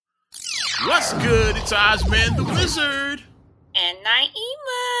What's good? It's Ozman the Wizard. And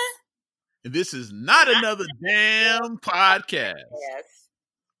Naima. And this is Not Another Damn Podcast. Yes.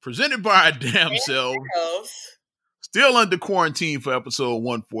 Presented by our damn selves. Still under quarantine for episode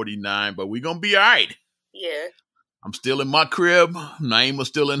 149, but we're going to be all right. Yeah. I'm still in my crib. Naima's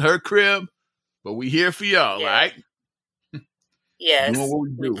still in her crib. But we here for y'all, right? Yes. Doing what we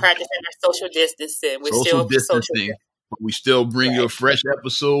do. We're practicing our social distancing. We're social still distancing. But we still bring you a fresh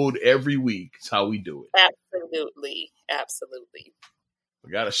episode every week. That's how we do it. Absolutely. Absolutely.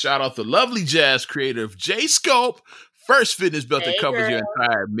 We got to shout out the lovely jazz creative, J Scope. First fitness belt that covers your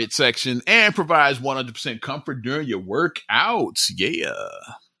entire midsection and provides 100% comfort during your workouts. Yeah.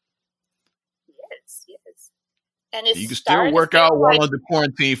 Yes. And it's you can still work out while under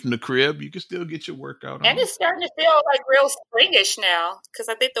quarantine from the crib. You can still get your workout on. And it's starting to feel like real springish now because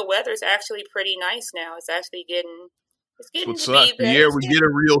I think the weather's actually pretty nice now. It's actually getting... What's up? The year we get a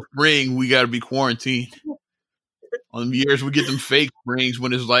real spring, we got to be quarantined. On the years we get them fake springs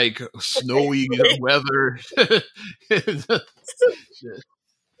when it's like snowy weather. You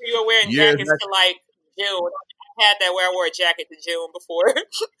were wearing jackets to like June. I had that where I wore a jacket to June before.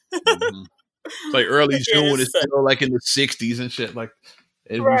 Mm-hmm. It's like early June. It's still like in the 60s and shit. Like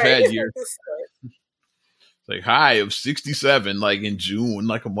we've had years. It's like high of 67, like in June,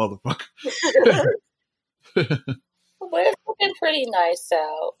 like a motherfucker. But it's looking pretty nice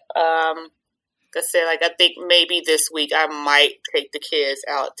out. Like I said, I think maybe this week I might take the kids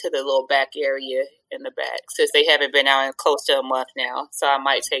out to the little back area in the back since they haven't been out in close to a month now. So I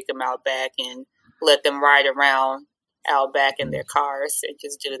might take them out back and let them ride around out back in their cars and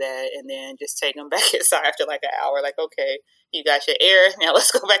just do that. And then just take them back inside after like an hour. Like, okay, you got your air. Now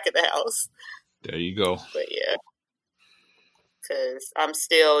let's go back in the house. There you go. But yeah. Because I'm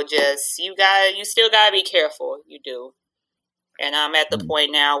still just, you still got to be careful. You do. And I'm at the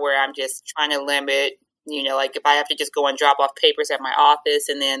point now where I'm just trying to limit, like if I have to just go and drop off papers at my office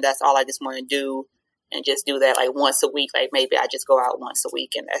and then that's all I just want to do and just do that like once a week. Like maybe I just go out once a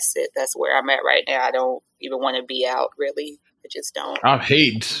week and that's it. That's where I'm at right now. I don't even want to be out really. I just don't. I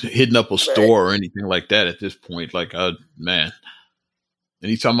hate hitting up a store or anything like that at this point. Like, man,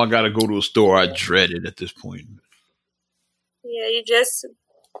 anytime I got to go to a store, I dread it at this point. Yeah, you just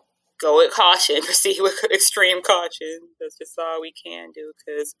go with caution, proceed with extreme caution. That's just all we can do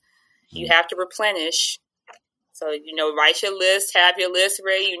because you have to replenish. So, write your list, have your list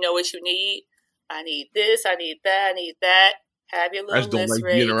ready. You know what you need. I need this, I need that, I need that. Have your little list ready. I just don't like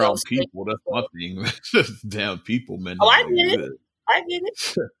being around people. That's my thing. Damn people, man. Oh, I get it. I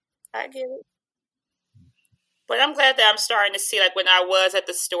get it. But I'm glad that I'm starting to see, like, when I was at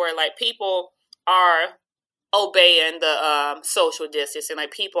the store, like, people are obeying the social distancing,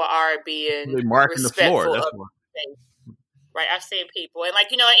 like people are being marking the floor. That's what. Right, I've seen people, and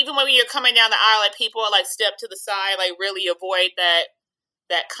even when you're coming down the aisle, like people are like step to the side, like really avoid that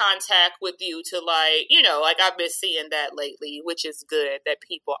contact with you to like I've been seeing that lately, which is good that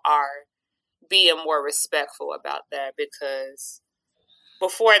people are being more respectful about that because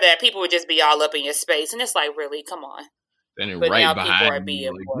before that people would just be all up in your space, and it's like really, come on. And but right now behind people are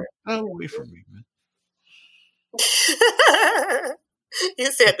being more. Away from me, man.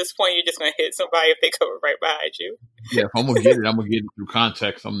 You said at this point you're just gonna hit somebody if they come right behind you. Yeah, if I'm gonna get it through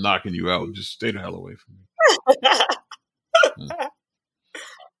context. I'm knocking you out. Just stay the hell away from me.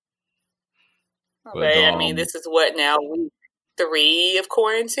 But, I mean, this is what now, week 3 of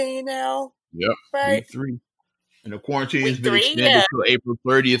quarantine now? Yep, right? Week 3. And the quarantine has been extended till April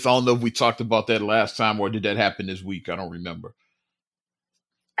 30th. I don't know if we talked about that last time or did that happen this week? I don't remember.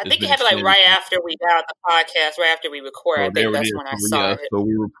 I think it happened right after we got the podcast, right after we recorded. I think that's when I saw it. So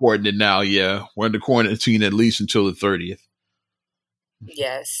we're reporting it now, yeah. We're in the quarantine at least until the 30th.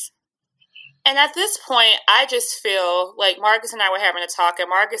 Yes. And at this point, I just feel like Marcus and I were having a talk, and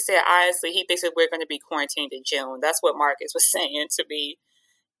Marcus said, honestly, he thinks that we're going to be quarantined in June. That's what Marcus was saying to me.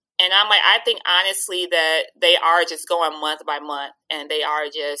 And I'm like, I think honestly that they are just going month by month, and they are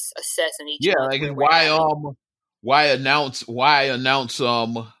just assessing each month. Yeah, like why announce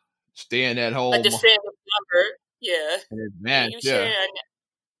staying at home? A definitive number, yeah. Man,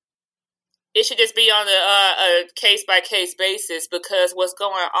 it should just be on a case-by-case basis because what's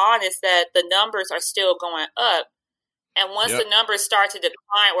going on is that the numbers are still going up. And once the numbers start to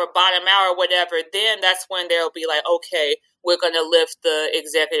decline or bottom out or whatever, then that's when they'll be like, okay, we're going to lift the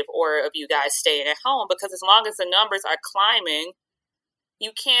executive order of you guys staying at home. Because as long as the numbers are climbing,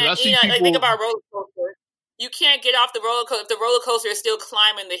 you can't, think about roller coaster. You can't get off the roller coaster. If the roller coaster is still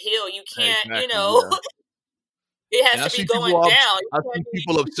climbing the hill, you can't, It has to be going down. I see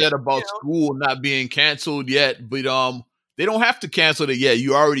people upset about school not being canceled yet, but they don't have to cancel it yet.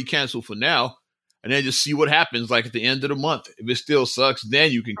 You already canceled for now. And then just see what happens, like, at the end of the month. If it still sucks,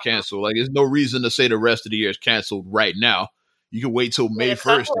 then you can cancel. Like, there's no reason to say the rest of the year is canceled right now. You can wait till May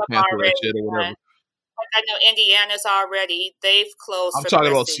 1st to cancel that shit or whatever. Like, I know Indiana's already, they've closed I'm for talking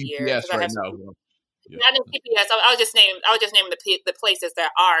the about rest of the CPS year. right now. Yeah. I know CPS. I was just naming the places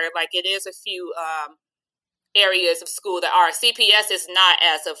that are. Like, it is a few areas of school that are. CPS is not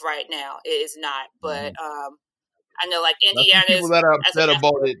as of right now. It is not. But I know, like, Indiana. People that are upset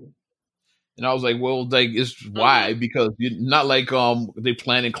about it. And I was like, well, like, it's why? Because you're not like they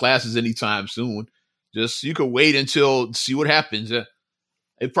planning classes anytime soon. Just you can wait until see what happens.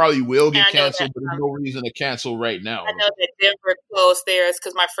 It probably will get canceled, but there's no reason to cancel right now. I know that Denver closed theirs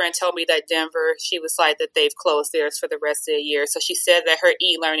because my friend told me that Denver, she was like that they've closed theirs for the rest of the year. So she said that her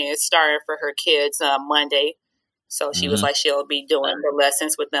e-learning is starting for her kids Monday. So she was like, she'll be doing the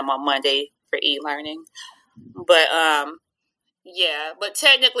lessons with them on Monday for e-learning. But yeah, but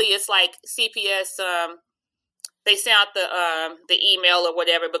technically it's like CPS, they sent out the email or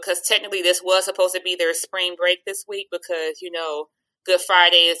whatever because technically this was supposed to be their spring break this week because, you know, Good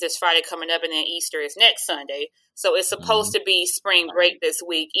Friday is this Friday coming up and then Easter is next Sunday. So it's supposed to be spring break this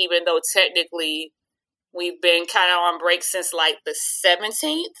week, even though technically we've been kind of on break since like the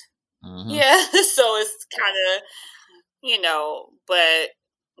 17th. Yeah, so it's kind of, you know, but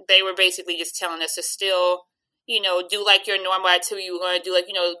they were basically just telling us to still, you know, do like your normal activity you were going to do,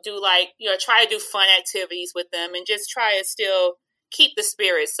 like, you know, try to do fun activities with them and just try to still keep the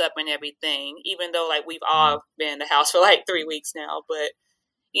spirits up and everything, even though like we've all been in the house for like 3 weeks now, but,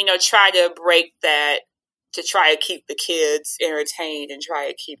 you know, try to break that to try to keep the kids entertained and try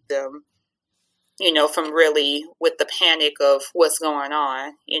to keep them, you know, from really with the panic of what's going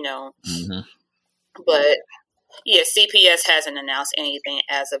on, you know. But yeah, CPS hasn't announced anything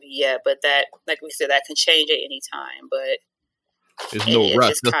as of yet, but that, like we said, that can change at any time. But there's no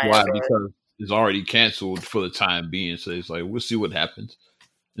rush. That's why, because it's already canceled for the time being. So it's like, we'll see what happens.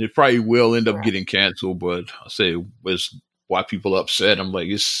 And it probably will end up getting canceled, but I say it's why people are upset. I'm like,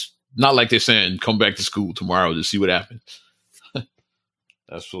 it's not like they're saying come back to school tomorrow to see what happens.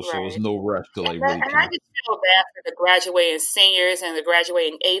 So there's no rush to like really. And I just feel bad for the graduating seniors and the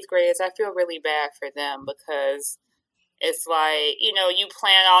graduating 8th graders. I feel really bad for them because it's like, you know, you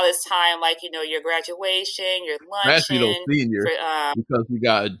plan all this time, like, you know, your graduation, your luncheon. Especially those seniors, because we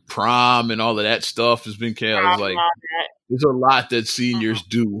got prom and all of that stuff has been canceled. Like, there's a lot that seniors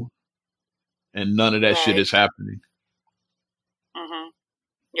do, and none of that shit is happening.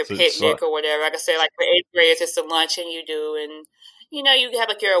 Your picnic or whatever. Like I said, like for 8th graders, it's the luncheon you do, and you know, you have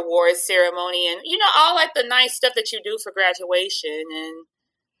like your awards ceremony and, you know, all like the nice stuff that you do for graduation. And,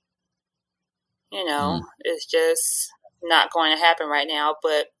 you know, it's just not going to happen right now.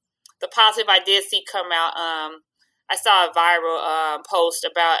 But the positive I did see come out, I saw a viral post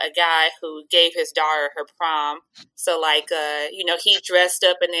about a guy who gave his daughter her prom. So like, you know, he dressed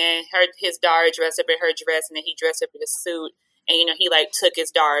up and then his daughter dressed up in her dress and then he dressed up in a suit. And, you know, he, like, took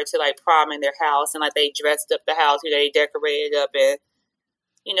his daughter to, like, prom in their house. And, like, they dressed up the house. You know, they decorated up. And,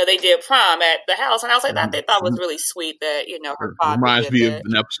 you know, they did prom at the house. And I was like, that they thought was really sweet that, you know, her father reminds me of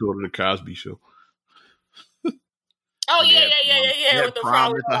an episode of The Cosby Show. Oh, yeah. With the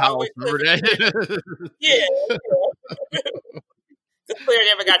prom at the house. Remember that? Yeah. Because Claire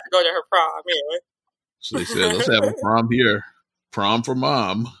never got to go to her prom, yeah. So they said, let's have a prom here. Prom for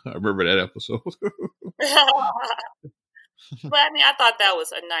mom. I remember that episode. But I mean, I thought that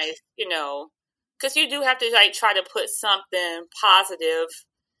was a nice, you know, because you do have to like try to put something positive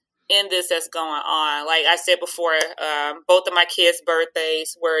in this that's going on. Like I said before, both of my kids'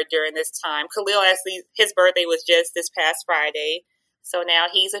 birthdays were during this time. Khalil, actually, his birthday was just this past Friday. So now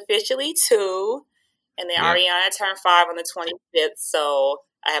he's officially 2. And then Ariana turned 5 on the 25th. So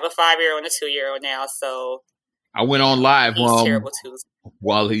I have a 5-year-old and a 2-year-old now. So I went on live terrible too.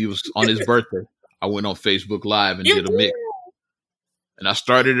 While he was on his birthday. I went on Facebook Live and did a mix. And I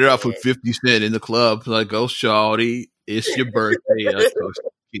started it off with 50 Cent in the club. Like, oh, shawty, it's your birthday. I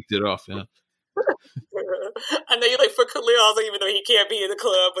kicked it off, yeah. I know you're like, for Khalil, even though he can't be in the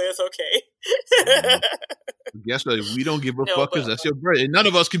club, but it's okay. Guess what? We don't give a fuck because that's your birthday. None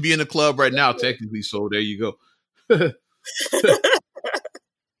of us can be in the club right now, technically, so there you go. We've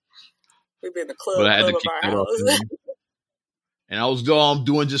been in the club, but I had to kick that off. And I was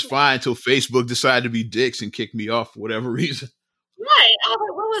doing just fine until Facebook decided to be dicks and kick me off for whatever reason. Right. I was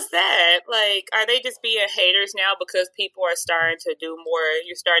like, what was that? Like, are they just being haters now because people are starting to do more?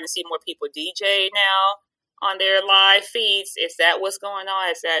 You're starting to see more people DJ now on their live feeds. Is that what's going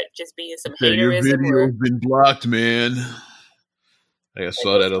on? Is that just being some haterism? Your video's been blocked, man. I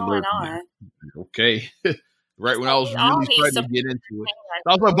saw that alert. Okay. right when I was we all really need starting some. to get into it.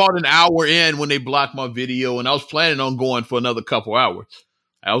 I was about an hour in when they blocked my video, and I was planning on going for another couple hours.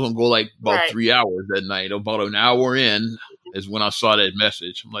 I was gonna go like about 3 hours that night. About an hour in is when I saw that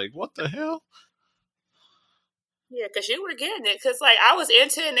message. I'm like, what the hell? Yeah, because you were getting it. Because like I was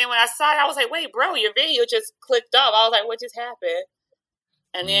into it, and then when I saw it, I was like, wait, bro, your video just clicked off. I was like, what just happened?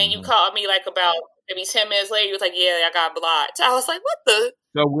 And then you called me like about maybe 10 minutes later. You was like, yeah, I got blocked. I was like, what the?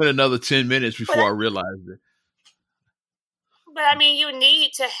 So I went another 10 minutes before I realized it. But I mean, you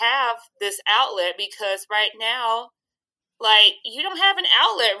need to have this outlet because right now, like, you don't have an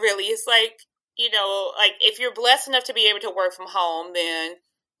outlet really. It's like, you know, like if you're blessed enough to be able to work from home, then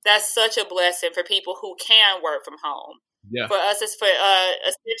that's such a blessing for people who can work from home. Yeah. For us, it's for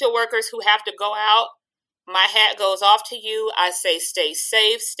essential workers who have to go out. My hat goes off to you. I say, stay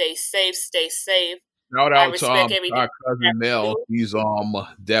safe, stay safe, stay safe. Shout out to our cousin Mel. He's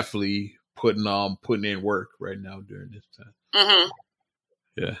definitely putting in work right now during this time. Mm-hmm.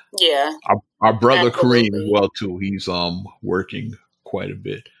 Yeah. Yeah. Our brother Kareem as well too. He's working quite a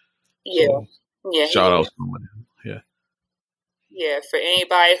bit. Yeah. So, yeah. Shout out to him. Yeah. Yeah, for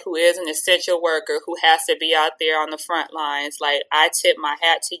anybody who is an essential worker who has to be out there on the front lines, like I tip my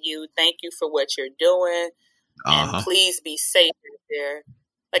hat to you. Thank you for what you're doing, and please be safe out there.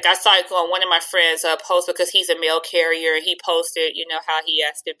 Like I saw one of my friends post because he's a mail carrier, and he posted, you know, how he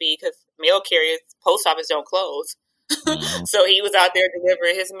has to be because mail carriers, post office don't close. So he was out there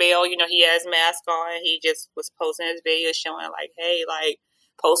delivering his mail. You know, he has mask on. He just was posting his video showing like, hey, like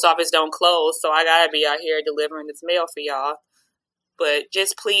post office don't close, so I gotta be out here delivering this mail for y'all. But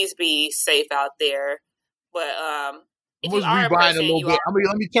just please be safe out there. But if you are a person,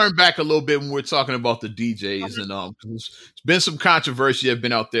 let me turn back a little bit when we're talking about the DJs and cause it's been some controversy that have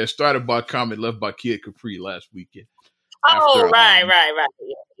been out there. Started by a comment left by Kid Capri last weekend. Right.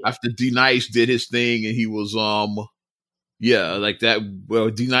 Yeah. After D-Nice did his thing and he was like that. Well,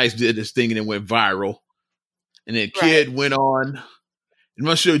 D-Nice did his thing and it went viral, and then Kid went on. I'm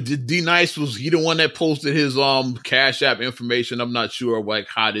not sure. D-Nice was he the one that posted his Cash App information? I'm not sure like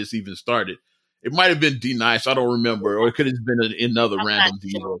how this even started. It might have been D-Nice. I don't remember, or it could have been another random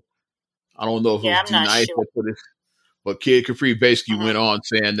DJ. I don't know if it was D-Nice that put it. But Kid Capri basically went on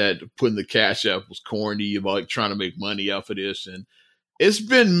saying that putting the Cash App was corny, about like trying to make money off of this, and it's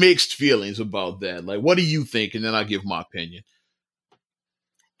been mixed feelings about that. Like, what do you think? And then I'll give my opinion.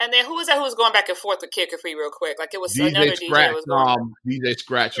 And then who was that who was going back and forth with Kid Capri real quick? Like it was DJ another Scratch, DJ was going DJ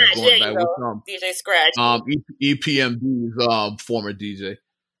Scratch was going back with DJ Scratch. EPMD's former DJ.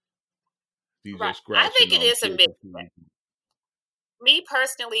 DJ Scratch. I think it is a mix. Me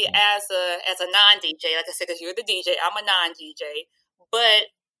personally, as a non-DJ, like I said, because you're the DJ, I'm a non-DJ. But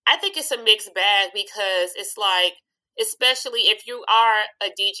I think it's a mixed bag because it's like, especially if you are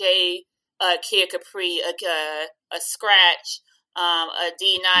a DJ, Kid Capri, a Scratch, a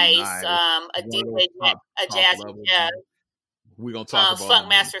D-Nice, a DJ, a Jazzy Jeff. We're gonna talk about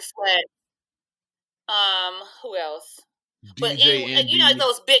Funkmaster Flex. Who else? But you know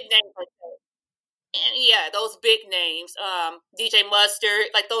those big names like that. And yeah, those big names, DJ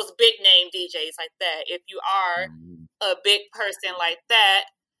Mustard, like those big name DJs like that. If you are a big person like that,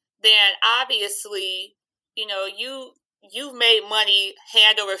 then obviously, you know, you've made money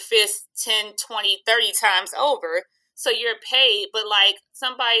hand over fist 10, 20, 30 times over. So you're paid, but like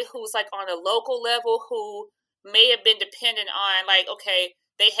somebody who's like on a local level who may have been dependent on like, okay,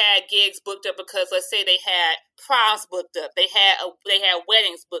 they had gigs booked up because let's say they had proms booked up, they had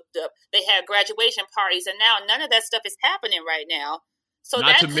weddings booked up, they had graduation parties, and now none of that stuff is happening right now. So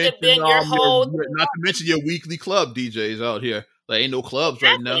that could have been your whole. Not to mention your weekly club DJs out here. There ain't no clubs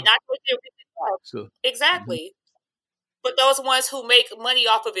right now. Not your weekly clubs. So, exactly. But those ones who make money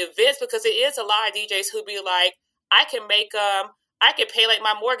off of events, because it is a lot of DJs who be like, I can pay like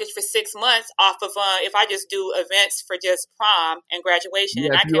my mortgage for 6 months off of if I just do events for just prom and graduation,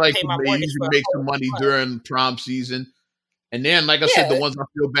 and I can pay my mortgage. You make some money during prom season, and then, like I said, the ones I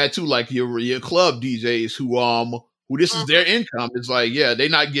feel bad too, like your club DJs who this is their income. It's like, yeah, they're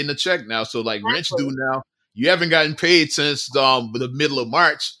not getting a check now. So like Wrench do now, you haven't gotten paid since the middle of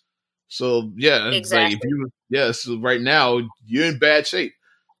March. So yeah, it's like so right now you're in bad shape.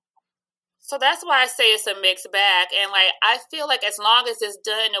 So that's why I say it's a mixed bag. And like, I feel like as long as it's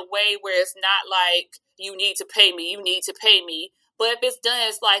done in a way where it's not like, you need to pay me. But if it's done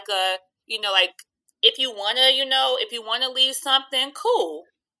as like like if you want to leave something, cool.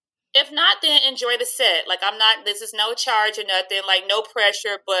 If not, then enjoy the set. Like this is no charge or nothing, like no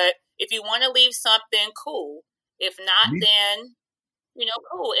pressure. But if you want to leave something, cool. If not, then,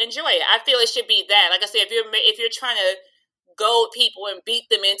 cool. Enjoy it. I feel it should be that. Like I said, if you're trying to goad people and beat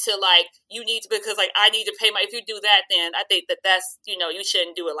them into like, you need to, because like I need to pay my, if you do that, then I think that's, you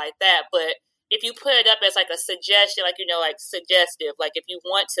shouldn't do it like that. But if you put it up as like a suggestion, like, like suggestive, like if you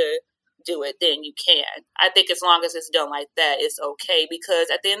want to do it, then you can. I think as long as it's done like that, it's okay, because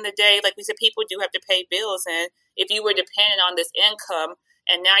at the end of the day, like we said, people do have to pay bills, and if you were dependent on this income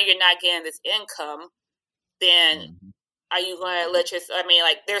and now you're not getting this income, then are you going to let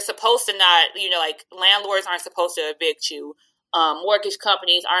like they're supposed to not, like landlords aren't supposed to evict you. Mortgage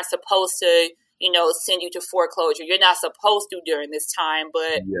companies aren't supposed to, send you to foreclosure. You're not supposed to during this time,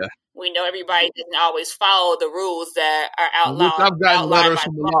 but we know everybody doesn't always follow the rules that are outlawed. I've gotten letters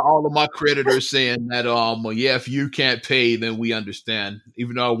from all of my creditors saying that, if you can't pay, then we understand.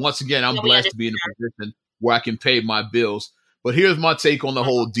 Even though, once again, I'm blessed to be in a position where I can pay my bills. But here's my take on the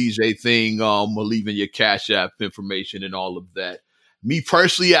whole DJ thing, leaving your Cash App information and all of that. Me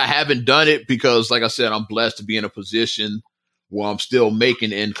personally, I haven't done it because, like I said, I'm blessed to be in a position where I'm still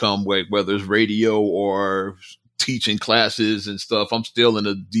making income, whether it's radio or teaching classes and stuff. I'm still in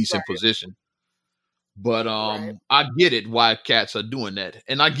a decent position. But I get it why cats are doing that.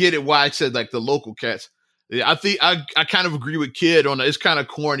 And I get it why I said like the local cats. I think I kind of agree with Kid on that. It's kind of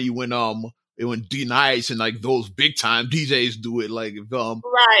corny when D-Nice and like those big time DJs do it. Like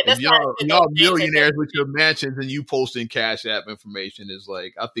if y'all millionaires with your mansions and you posting Cash App information is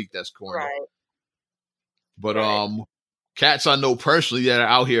like, I think that's corny. Right. But cats I know personally that are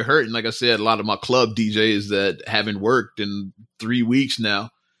out here hurting. Like I said, a lot of my club DJs that haven't worked in 3 weeks now.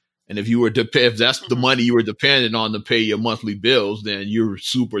 And if you were if that's the money you were dependent on to pay your monthly bills, then you're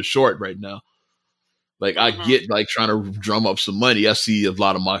super short right now. Like I get like trying to drum up some money. I see a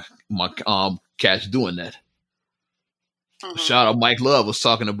lot of my cats doing that. Shout out Mike Love was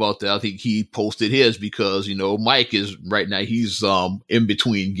talking about that. I think he posted his because, Mike is right now, he's in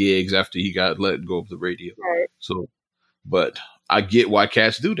between gigs after he got let go of the radio. Right. So, but I get why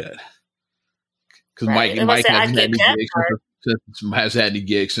cats do that. Because Mike hasn't had any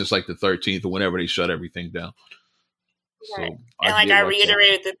gigs since like the 13th or whenever they shut everything down. Right. So, I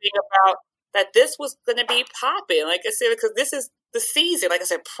reiterated the thing about that this was going to be popping. Like I said, because this is the season. Like I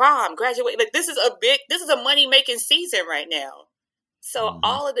said, prom, graduate. Like this is a money making season right now. So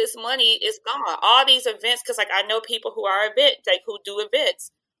all of this money is gone. All these events, because like I know people who are who do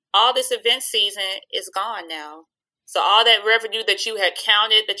events. All this event season is gone now. So all that revenue that you had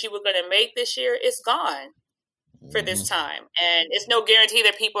counted that you were going to make this year is gone for this time. And it's no guarantee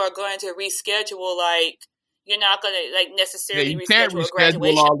that people are going to reschedule. Like you're not going to like necessarily you can't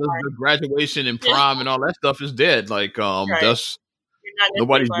reschedule all the graduation and prom and all that stuff is dead. Like that's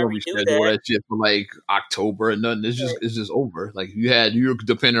nobody's going to reschedule that shit for like October and nothing. It's just over. Like you're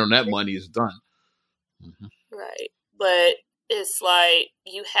depending on that money, it's done. Right, but it's like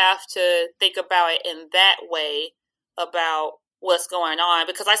you have to think about it in that way about what's going on,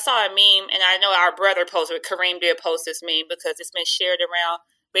 because I saw a meme, and I know our brother posted it. Kareem did post this meme because it's been shared around,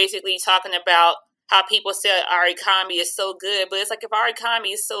 basically talking about how people say our economy is so good, but it's like, if our economy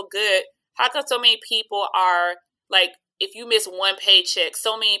is so good, how come so many people are like, if you miss one paycheck,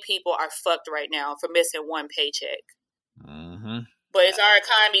 so many people are fucked right now for missing one paycheck. But is our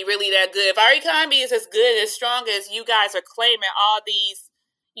economy really that good? If our economy is as good, as strong as you guys are claiming, all these,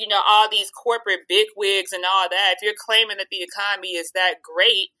 all these corporate bigwigs and all that, if you're claiming that the economy is that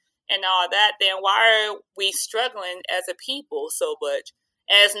great and all that, then why are we struggling as a people so much?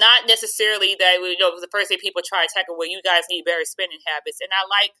 And it's not necessarily that the first thing people try to tackle, well, you guys need better spending habits. And I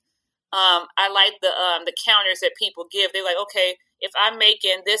like the counters that people give. They're like, okay, if I'm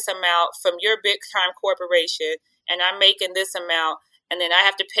making this amount from your big time corporation and I'm making this amount, and then I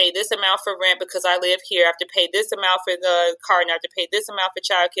have to pay this amount for rent because I live here, I have to pay this amount for the car, and I have to pay this amount for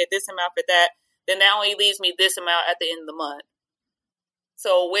childcare, this amount for that, then that only leaves me this amount at the end of the month.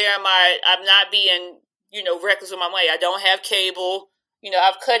 So where am I? I'm not being, reckless with my money. I don't have cable.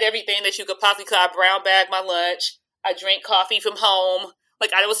 I've cut everything that you could possibly cut. I brown bag my lunch. I drink coffee from home.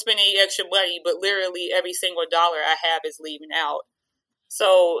 Like, I don't spend any extra money, but literally every single dollar I have is leaving out.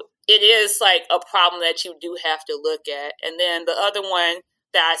 So it is like a problem that you do have to look at. And then the other one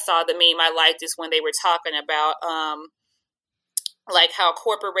that I saw, the meme I liked, is when they were talking about like how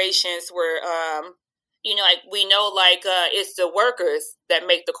corporations were, like we know, like it's the workers that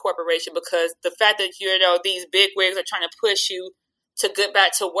make the corporation, because the fact that, these bigwigs are trying to push you to get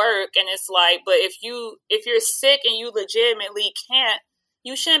back to work. And it's like, but if you're sick and you legitimately can't,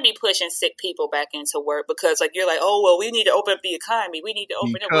 you shouldn't be pushing sick people back into work, because like you're like, oh, well, we need to open up the economy. We need to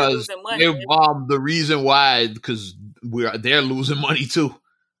open up. We're losing money. The reason why, because they're losing money too.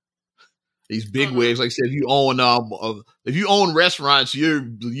 These big wigs, like I said, if you own restaurants, you're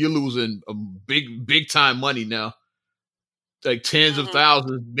losing big time money now. like tens of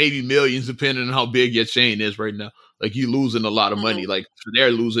thousands, maybe millions, depending on how big your chain is right now. Like you losing a lot of money. Like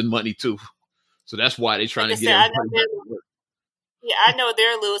they're losing money too. So that's why they're trying to get everybody back to work. Yeah, I know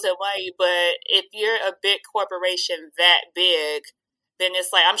they're losing money, but if you're a big corporation that big, then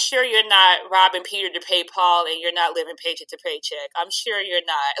it's like, I'm sure you're not robbing Peter to pay Paul and you're not living paycheck to paycheck. I'm sure you're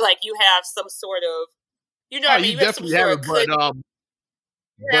not. Like, you have some sort of, what I mean? You definitely have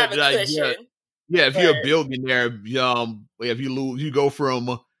it, yeah, if you're a billionaire, if you go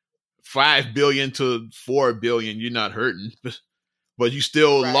from 5 billion to 4 billion, you're not hurting, but you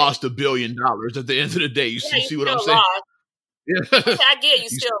still lost $1 billion at the end of the day. You see what I'm saying? Lost. Yeah, I get you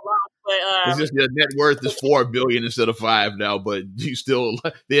still lost, but it's just your net worth is 4 billion instead of 5 now. But you still,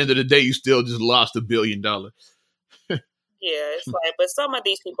 at the end of the day, you still just lost $1 billion. Yeah, it's like, but some of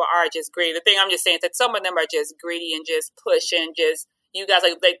these people are just greedy. The thing I'm just saying is that some of them are just greedy and just pushing. Just you guys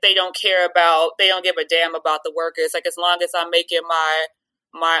like they don't care about, they don't give a damn about the workers. Like as long as I'm making my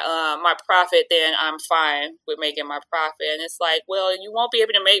profit, then I'm fine with making my profit. And it's like, well, you won't be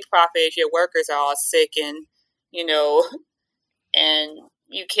able to make profit if your workers are all sick and and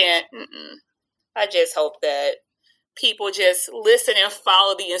you can't. I just hope that people just listen and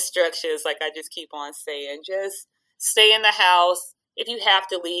follow the instructions. Like I just keep on saying, just stay in the house. If you have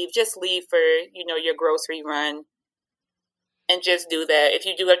to leave, just leave for, your grocery run and just do that. If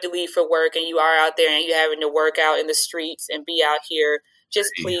you do have to leave for work and you are out there and you're having to work out in the streets and be out here,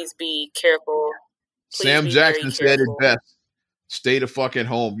 just please be careful. Sam Jackson said it best. Stay the fuck at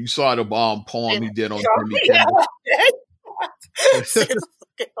home. You saw the poem he did on Jimmy Kimmel.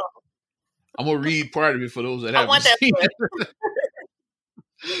 I'm going to read part of it for those that haven't seen it.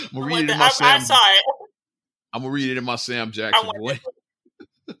 I'm going to read it in my Sam. I'm going to read it in my Sam Jackson voice.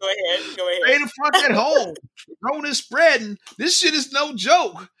 Go ahead. Stay the fuck at home. Rome is spreading. This shit is no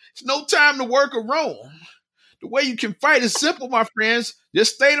joke. It's no time to work or roam. The way you can fight is simple, my friends.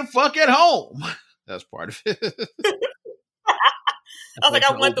 Just stay the fuck at home. That's part of it. I was like,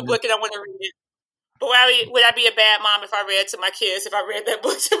 I want the book and I want to read it. But would I be a bad mom if I read to my kids? If I read that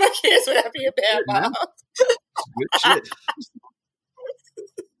book to my kids, would I be a bad mom? Good shit.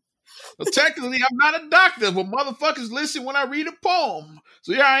 Well, technically, I'm not a doctor, but motherfuckers listen when I read a poem.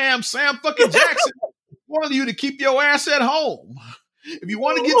 So here I am, Sam fucking Jackson, warning you to keep your ass at home. If you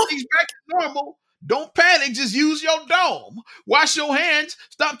want to get things back to normal, don't panic, just use your dome. Wash your hands,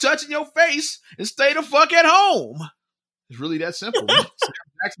 stop touching your face, and stay the fuck at home. It's really that simple. Sam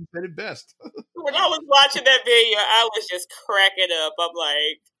Jackson said it best. When I was watching that video, I was just cracking up. I'm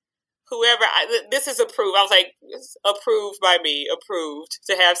like, this is approved. I was like, approved by me, approved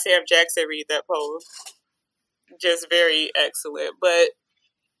to have Sam Jackson read that poem. Just very excellent. But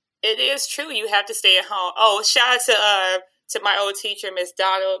it is true. You have to stay at home. Oh, shout out to my old teacher, Miss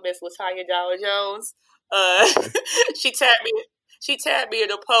Latanya Donald Jones. She tagged me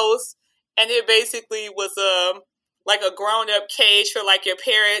in a post, and it basically was like a grown-up cage for like your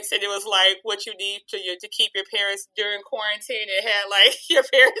parents, and it was like what you need to keep your parents during quarantine. It had like your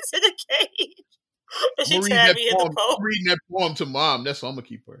parents in a cage. And she tagged me in the post. I'm reading that poem to mom. That's what I'm gonna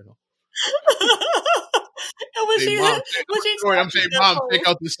keep her. And when I'm saying, Mom,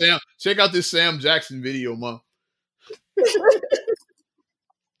 check out this Sam Jackson video, Mom.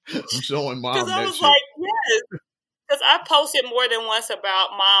 I'm showing Mom that shit. Like, yes. Because I posted more than once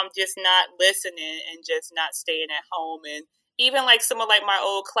about Mom just not listening and just not staying at home. And even like some of like my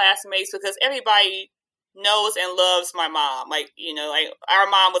old classmates, because everybody knows and loves my mom. Like, like our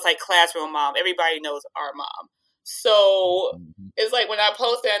mom was like classroom mom. Everybody knows our mom. So it's like when I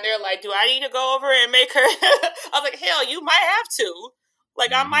post that and they're like, do I need to go over and make her? I was like, hell, you might have to.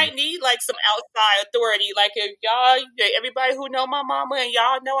 Like, I might need like some outside authority. Like if everybody who know my mama and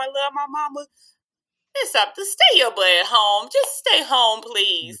y'all know I love my mama, it's up to stay your butt at home. Just stay home,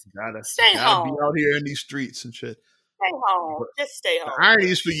 please. Stay home. Be out here in these streets and shit. Stay home. Just stay home. The irony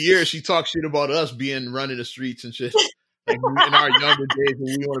is, for years she talked shit about us running the streets and shit. Like in our younger days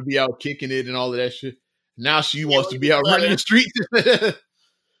when we want to be out kicking it and all of that shit. Now she wants to be out running the streets.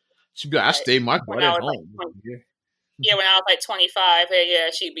 She'd be like, I stay my butt at home. Yeah, when I was like 25,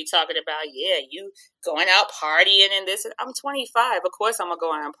 she'd be talking about, you going out partying and this. I'm 25. Of course I'm going to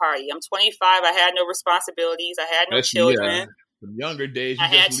go out and party. I'm 25. I had no responsibilities. I had no children. From younger days, I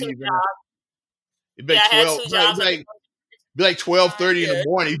had 2 jobs. It'd be like 12:30 in the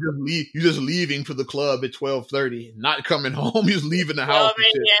morning. You just leaving for the club at 12:30, not coming home. You just leaving the house.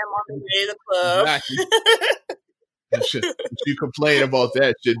 12 a.m. on the way to the club. Exactly. You complain about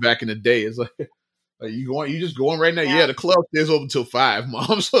that shit back in the day. It's like, you just going right now? Yeah, the club stays open till 5,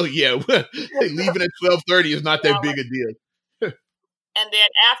 Mom. So leaving at 12:30 is not that big a deal. And then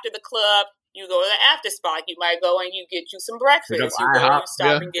after the club, you go to the after spot. You might go and you get you some breakfast. You go and you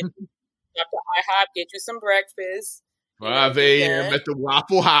stop and get stop to IHOP, get you some breakfast. 5 a.m. at the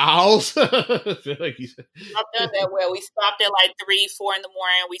Waffle House. I've done that well. We stopped at like 3, 4 in the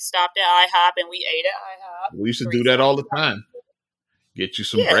morning. We stopped at IHOP and we ate at IHOP. We used to do that all the time. Get you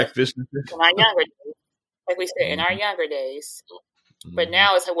some breakfast. In our younger days. Like we said, in our younger days. But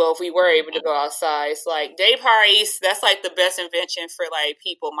now it's like, well, if we were able to go outside, it's like day parties. That's like the best invention for like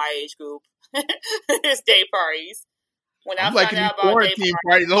people my age group. It's day parties. When I found out about quarantine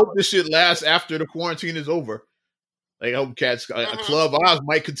parties, I hope this shit lasts after the quarantine is over. Like, I hope cats, Club Oz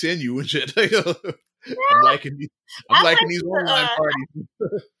might continue and shit. I'm liking these online parties.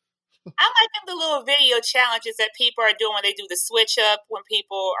 I'm liking the little video challenges that people are doing when they do the switch up when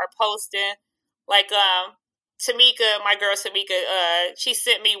people are posting. Like, Tamika, my girl Tamika, she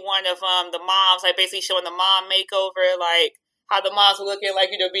sent me one of the moms, like basically showing the mom makeover, like how the moms were looking like,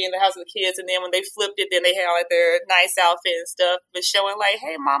 being in the house with the kids, and then when they flipped it, then they had like their nice outfit and stuff, but showing like,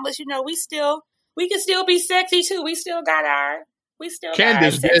 hey mamas, we can still be sexy too. We still got our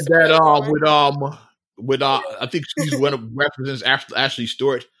Candace did that with I think she's one of represents Ashley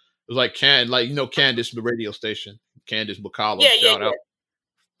Stewart. It was like Candace, the radio station, Candace McCollum, shout out.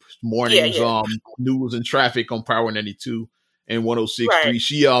 Mornings, news and traffic on Power 92 and 106.3. Right.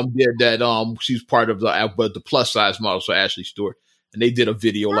 She did that. She's part of the plus size model, so Ashley Stewart, and they did a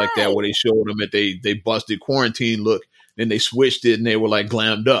video like that where they showed them that they busted quarantine look, then they switched it and they were like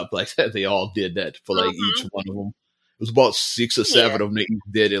glammed up like that. They all did that for like each one of them. It was about 6 or 7 of them that each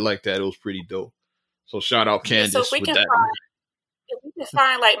did it like that. It was pretty dope. So shout out Candace with that. If we can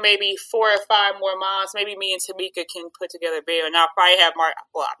find like maybe 4 or 5 more moms, maybe me and Tamika can put together a video, and I'll probably have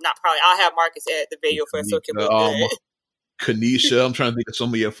I'll have Marcus edit the video for us so it can look good. Kanisha, I'm trying to think of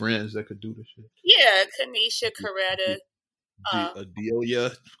some of your friends that could do this shit. Yeah, Kanisha, Coretta,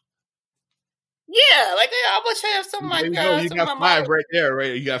 Adelia. Yeah, like I'm gonna have some of my girls. You got 5 right there,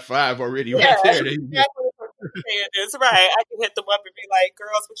 right? You got 5 already right there. That's right. I can hit them up and be like,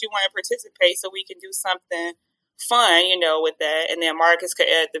 girls, would you want to participate so we can do something fun, with that, and then Marcus could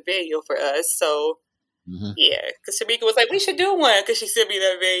edit the video for us. So yeah, because Tamika was like, we should do one, because she sent me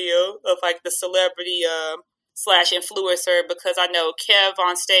that video of like the celebrity / influencer, because I know Kev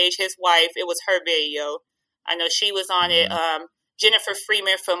on stage, his wife, it was her video. I know she was on it. Jennifer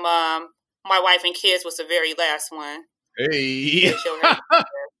Freeman from My Wife and Kids was the very last one. Hey.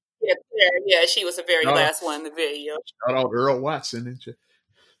 Yeah, she was the very last one in the video. Shout out Earl Watson, didn't you?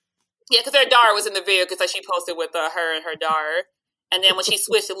 Yeah, because her daughter was in the video, because like she posted with her and her daughter. And then when she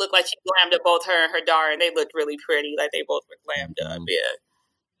switched, it looked like she glammed up both her and her daughter, and they looked really pretty. Like they both were glammed up, yeah.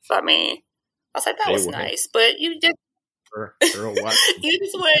 So, I mean, I was like, that was nice. But you just... Earl Watson. You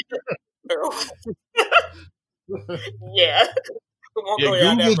just went... Earl Yeah.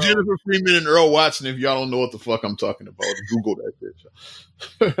 Google Jennifer Freeman and Earl Watson if y'all don't know what the fuck I'm talking about. Google that bitch.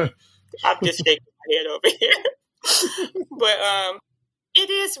 I'm just shaking my head over here. But it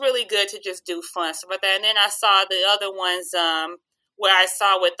is really good to just do fun stuff like that. And then I saw the other ones where I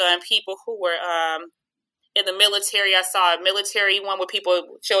saw with people who were in the military. I saw a military one where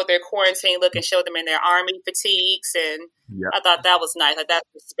people showed their quarantine look and showed them in their army fatigues. And I thought that was nice. Like that's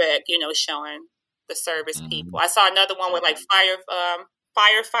respect, showing the service people. I saw another one with like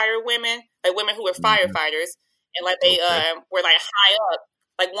firefighter women, like women who were firefighters, and like they were like high up.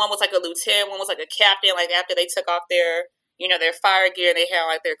 Like one was like a lieutenant, one was like a captain. Like after they took off their their fire gear, they had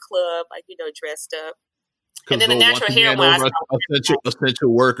like their club, like dressed up. And then the natural hair one,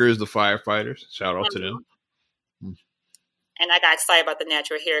 essential workers, the firefighters. Shout out to them. And I got excited about the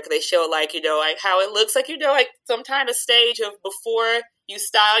natural hair because they show like like how it looks like like some kind of stage of before you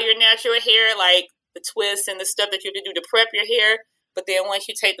style your natural hair, like the twists and the stuff that you have to do to prep your hair. But then once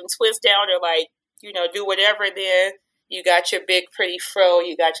you take them twists down or like do whatever, then you got your big pretty fro,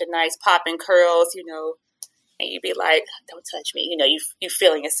 you got your nice popping curls, and you be like, don't touch me, you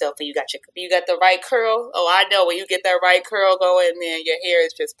feeling yourself, and you got the right curl. Oh, I know when you get that right curl going, and then your hair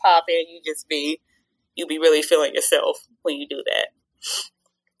is just popping, you be really feeling yourself when you do that.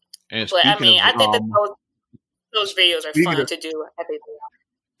 But I mean, I think that those videos are fun to do. I think.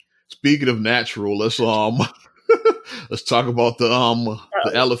 Speaking of natural, let's let's talk about the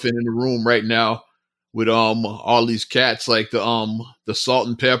elephant in the room right now with all these cats like the salt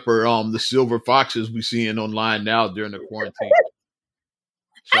and pepper the silver foxes we seeing online now during the quarantine.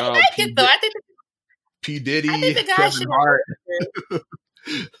 I like it though. I think P. Diddy, Kevin Hart.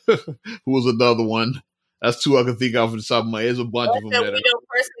 Who was another one? That's 2 I can think of off the top of my head. There's a bunch of them.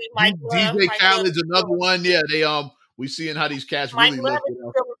 DJ Khaled's another one. Yeah, they we seeing how these cats really look.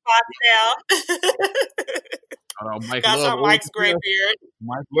 Mike Got Love, some Mike's gray beard.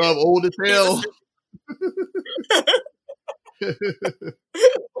 Mike Love, old as hell.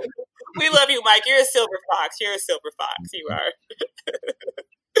 We love you, Mike. You're a silver fox. You're a silver fox. You are.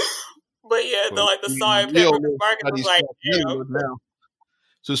 But yeah, the salt and pepper Marcus was like, damn.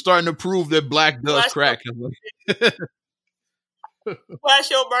 So starting to prove that black does crack. Last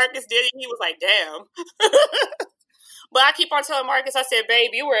show Marcus did it, he was like, damn. But I keep on telling Marcus, I said,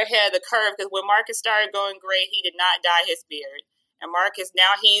 babe, you were ahead of the curve, because when Marcus started going gray, he did not dye his beard. And Marcus,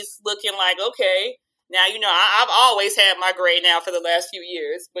 now he's looking like, okay, now, I've always had my gray now for the last few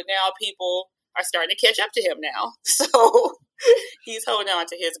years, but now people are starting to catch up to him now. So he's holding on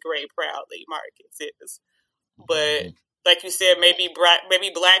to his gray proudly, Marcus is. But like you said, maybe black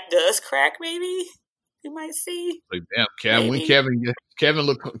does crack, maybe. You might see. Like, damn, when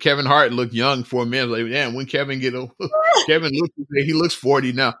Kevin Hart looked young for a minute. Like, damn, when Kevin get old, he looks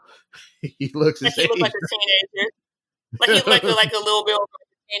 40 now. He looks like a teenager. Like he looked like a little bit of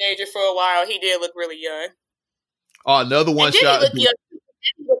a teenager for a while. He did look really young. Oh, another one shot. He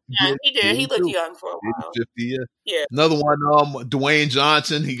did. He looked young for a while. 50, yeah. Another one. Dwayne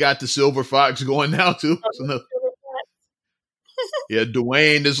Johnson. He got the Silver Fox going now too. Yeah,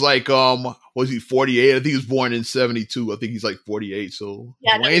 Dwayne is like was he 48? I think he was born in 72. I think he's like 48. So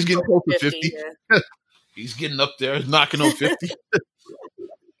yeah, Dwayne's getting close to 50. Yeah. He's getting up there, he's knocking on 50.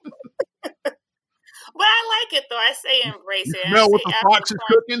 But I like it though. I say embrace it. Smell what the fox is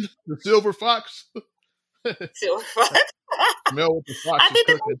cooking? The silver fox? Silver fox. Smell what the fox is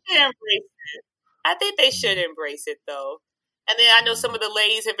cooking. I think they should embrace it though. And then I know some of the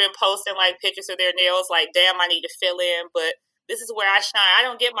ladies have been posting like pictures of their nails like, damn, I need to fill in, but this is where I shine. I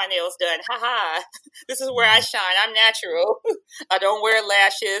don't get my nails done. Ha. This is where I shine. I'm natural. I don't wear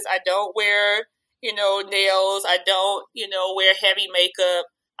lashes. I don't wear, nails. I don't, wear heavy makeup.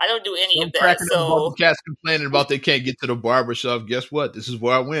 I don't do any of that. So cats complaining about they can't get to the barbershop. Guess what? This is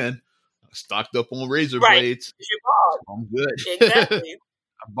where I win. I stocked up on razor blades. I'm good. Exactly.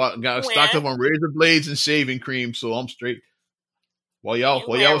 Got stocked up on razor blades and shaving cream, so I'm straight. While y'all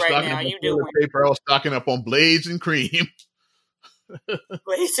was stocking up on toilet paper, I was stocking up on blades and cream.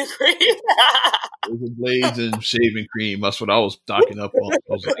 Blades and cream. Blades and shaving cream. That's what I was stocking up on. I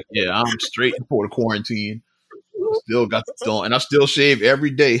was like, yeah, I'm straight for the quarantine. Still got this going, and I still shave every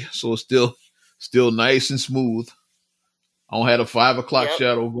day, so it's still nice and smooth. I don't have a 5 o'clock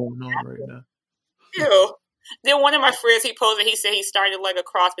shadow going on right now. Ew. Then one of my friends, he posted, he said he started like a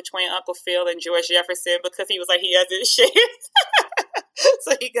cross between Uncle Phil and George Jefferson because he was like, he hasn't shaved.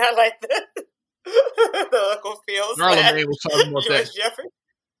 So he got like the Uncle Phil. Charlemagne was talking about George that. Jefferson.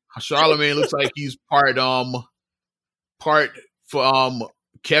 Charlemagne looks like he's part for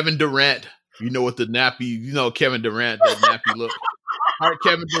Kevin Durant. You know, with the nappy, Kevin Durant, that nappy look. Part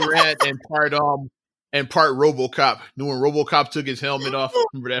Kevin Durant and part RoboCop. You know when RoboCop took his helmet off?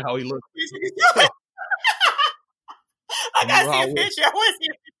 Remember that, how he looked? I gotta see a picture. I want to see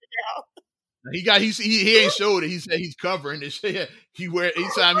a picture now. He ain't showed it. He said he's covering it. Anytime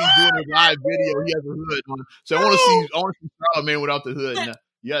he's doing a live video, he has a hood on. So I want to see Charlemagne without the hood now.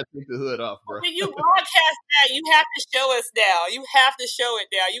 You gotta take the hood off, bro. When you broadcast that, you have to show us now. You have to show it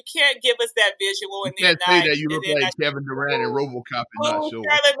now. You can't give us that visual and then say that you look like Kevin Durant and RoboCop and not show it.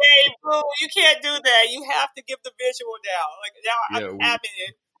 You can't do that. You have to give the visual now. Like now, I'm having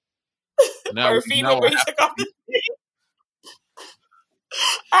it. Now or FEMA where he took off the screen.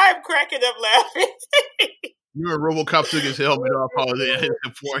 I'm cracking up laughing. You and RoboCop took his helmet off all day and his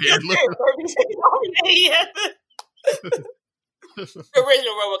forehead. The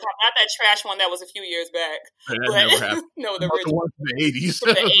original RoboCop, not that trash one that was a few years back. That never happened. No, the original one from the 80s.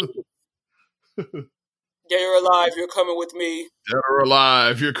 From the 80s. Dead or alive, you're coming with me. Dead or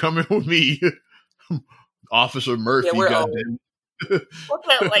alive, you're coming with me. Officer Murphy, goddamn. What's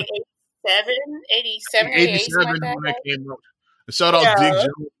that, like 87, 88? When that came out. Shout out Dick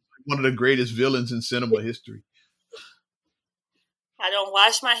Jones, one of the greatest villains in cinema history. I don't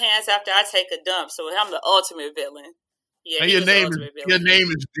wash my hands after I take a dump, so I'm the ultimate villain. Yeah, and your name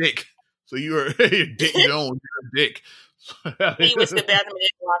is Dick. So you're Dick Jones. You're a Dick. He went to the bathroom and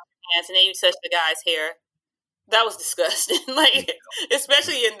didn't wash his hands, and then you touched the guy's hair. That was disgusting. Like,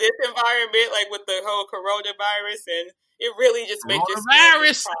 especially in this environment, like with the whole coronavirus, and it really just makes you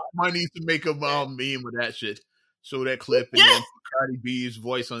coronavirus. I need to make a meme with that shit. Show that clip and then Cardi B's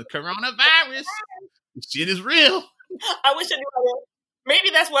voice on coronavirus. This shit is real. I wish I knew how to.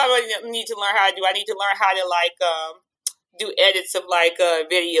 Maybe that's what I need to learn how to do. I need to learn how to do edits of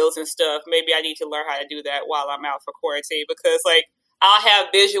videos and stuff. Maybe I need to learn how to do that while I'm out for quarantine because I'll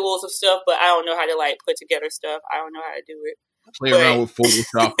have visuals of stuff, but I don't know how to put together stuff. I don't know how to do it. Play around with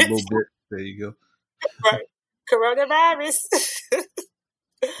Photoshop a little bit. There you go. Right. Coronavirus.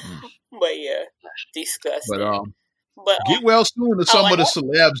 But yeah, disgusting. But get well soon to some of the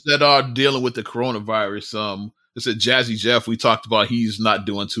celebs that are dealing with the coronavirus. It's a Jazzy Jeff we talked about. He's not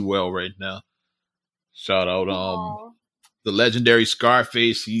doing too well right now. Shout out the legendary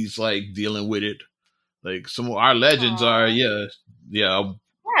Scarface. He's like dealing with it. Like some of our legends are, I'm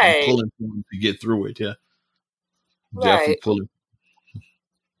pulling for him to get through it. Yeah, definitely pulling.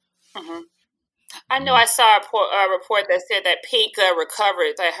 Mm-hmm. I know I saw a report that said that Pink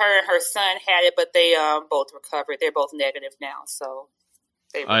recovered. Like her and her son had it, but they both recovered. They're both negative now. So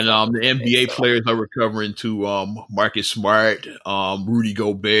I know the NBA players are recovering too. Marcus Smart, Rudy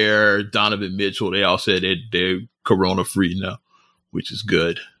Gobert, Donovan Mitchell. They all said that they're corona free now, which is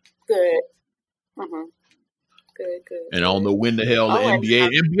good. Good. Mm-hmm. Good. And I don't know when the hell the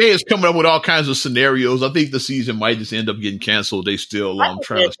NBA is coming up with all kinds of scenarios. I think the season might just end up getting canceled. They still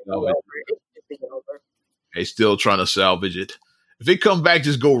trying to salvage it. They still trying to salvage it. If it comes back,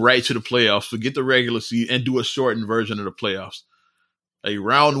 just go right to the playoffs. Forget the regular season and do a shortened version of the playoffs. Like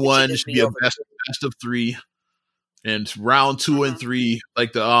round one should be a best of three, and round 2 and 3,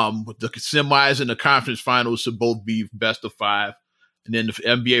 like the semis and the conference finals should both be best of 5. And then the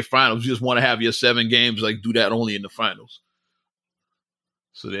NBA finals, you just want to have your 7 games, like do that only in the finals.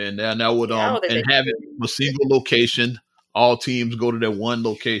 So then that would and have it in a single location. All teams go to that one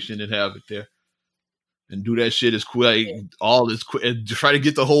location and have it there. And do that shit as quick, and try to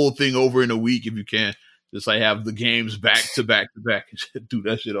get the whole thing over in a week if you can. Just like have the games back to back to back. Do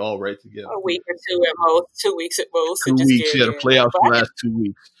that shit all right together. A week or 2 at most, 2 weeks at most. 2 weeks, the playoffs last 2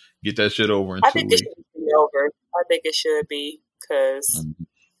 weeks. Get that shit over in 2 weeks. I think it should be over. I think it should be because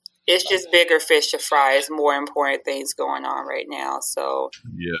it's just bigger fish to fry. It's more important things going on right now. So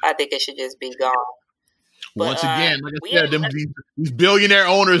I think it should just be gone. But, once again, like I said, these billionaire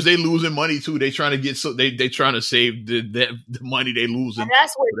owners, they losing money too. They trying to get they trying to save the money they losing. And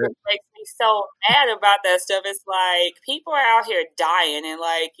that's what makes me so mad about that stuff. It's like people are out here dying, and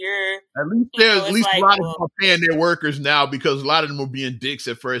like you're at least a lot of them are paying their workers now because a lot of them were being dicks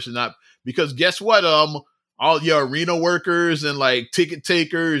at first, and not because guess what? All your arena workers and like ticket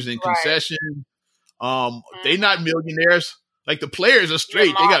takers and concessions, they not millionaires. Like the players are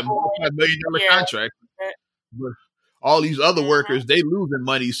straight. They got $multi-million contracts. But all these other workers, they losing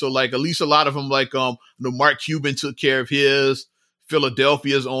money. So like at least a lot of them, like Mark Cuban took care of his.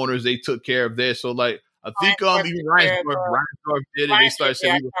 Philadelphia's owners, they took care of theirs. So like I think even Reinsdorf did it. They started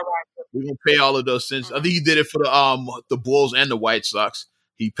saying we're gonna pay all of those since I think he did it for the Bulls and the White Sox.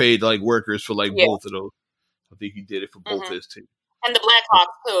 He paid like workers for like both of those. I think he did it for both his teams. And the Blackhawks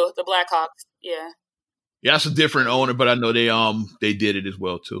too. The Blackhawks, yeah, that's a different owner, but I know they did it as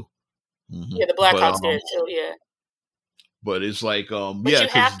well too. Mm-hmm. Yeah, the Blackhawks did it too. Yeah, but it's like because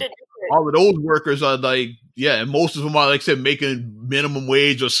all of those workers are like and most of them are like I said making minimum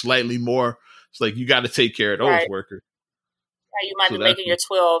wage or slightly more. It's like you got to take care of those workers. Yeah, you might be making your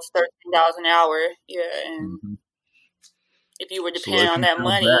 $12, $13 an hour. Yeah, and if you were depending on that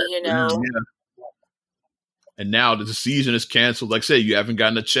money, And now that the season is canceled, like I said, you haven't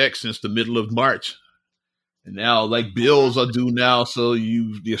gotten a check since the middle of March. And now, like bills are due now, so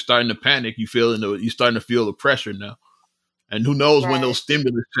you're starting to panic. You're starting to feel the pressure now, and who knows when those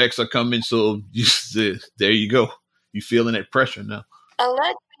stimulus checks are coming? So there you go. You're feeling that pressure now.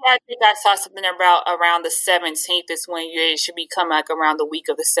 Allegedly, I think I saw something about around the 17th is when it should be coming like around the week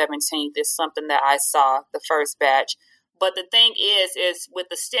of the 17th. Is something that I saw the first batch. But the thing is with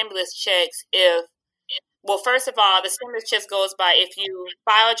the stimulus checks, first of all, the stimulus checks goes by if you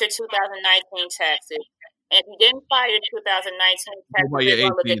filed your 2019 taxes. And if you didn't file your 2019 taxes,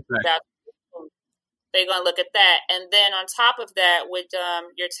 they're going to look at that. And then on top of that, with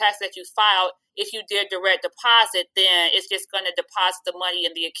your tax that you filed, if you did direct deposit, then it's just going to deposit the money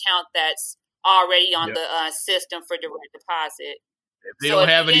in the account that's already on the system for direct deposit. If they don't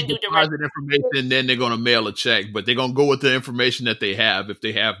have any deposit information, then they're going to mail a check. But they're going to go with the information that they have if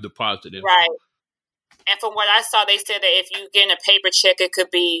they have deposit information. Right. And from what I saw, they said that if you get a paper check, it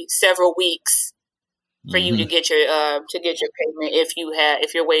could be several weeks for you to get your payment if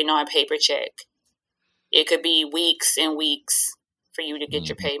you're waiting on a paper check. It could be weeks and weeks for you to get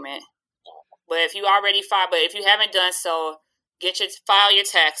your payment. But if you already filed, but if you haven't done so, file your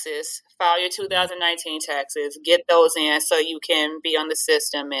taxes, file your 2019 taxes, get those in so you can be on the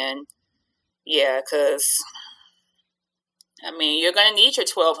system. And because you're gonna need your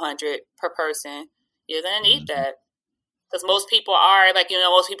 $1,200 per person. You're gonna need that because most people are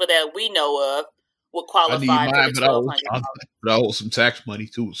most people that we know of will qualify for the $1,200. But I owe some tax money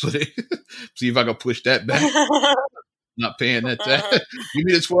too, so see if I can push that back. Not paying that tax. Give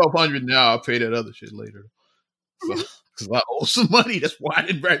me the $1,200 now. I'll pay that other shit later. So because I owe some money. That's why I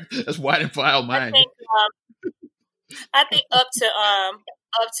didn't file mine. I think up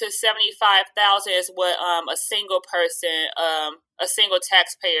to 75,000 is what a single person, a single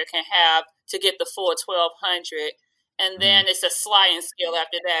taxpayer can have to get the full 1,200, and then it's a sliding scale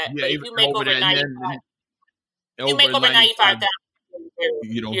after that. Yeah, but if you make over 95, you make over 95,000,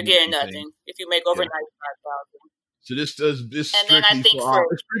 you're getting nothing. If you make over 95,000. So this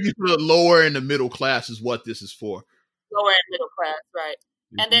strictly for the lower and the middle class is what this is for. Lower and middle class, right?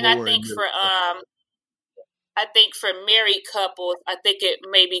 And then I think for married couples, I think it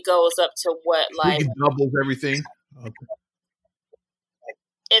maybe goes up to what, like, it doubles everything. Okay.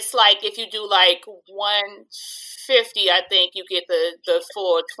 It's like if you do like 150, I think you get the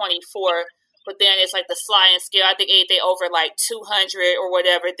full 24. But then it's like the sliding scale. I think if they over like 200 or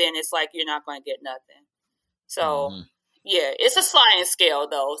whatever, then it's like you're not going to get nothing. So, yeah, it's a sliding scale,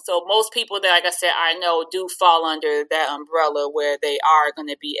 though. So most people that, like I said, I know do fall under that umbrella where they are going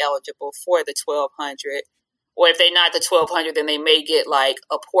to be eligible for the 1,200. Or if they're not the 1,200, then they may get like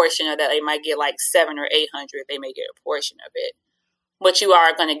a portion of that. They might get like 700 or 800. They may get a portion of it. But you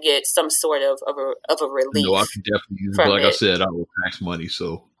are going to get some sort of a relief. No, I can definitely use it. Like I said, I owe tax money,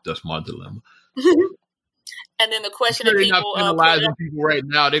 so that's my dilemma. And then the question that people not penalizing people right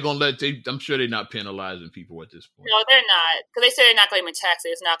now. They're gonna I'm sure they're not penalizing people at this point. No, they're not, because they say they're not going to be taxed.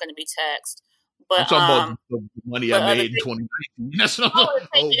 It's not going to be taxed. But I'm talking about the money I made in 2019. That's what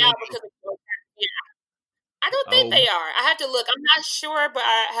I don't think they are. I have to look. I'm not sure, but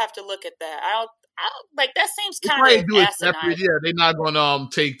I have to look at that. I don't like that. Seems kind of asinine. Yeah, they're not going to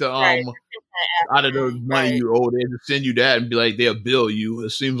take the out of the money you owe. They just send you that and be like they'll bill you. It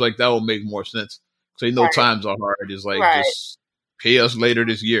seems like that will make more sense. So they know times are hard. It's like just pay us later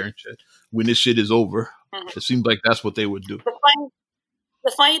this year and shit when this shit is over. It seems like that's what they would do.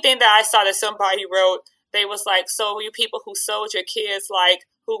 The funny thing that I saw that somebody wrote, they was like, so you people who sold your kids, like,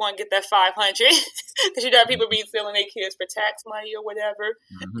 who going to get that 500? Because you know people be selling their kids for tax money or whatever.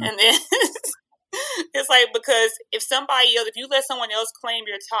 And then it's like, because if you let someone else claim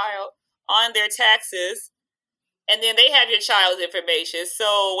your child on their taxes, and then they have your child's information,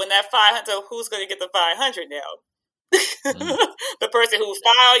 so when that 500, so who's going to get the 500 now? The person who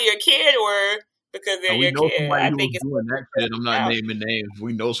filed your kid, or because they're your kid? I think it's doing that shit. I'm not naming names.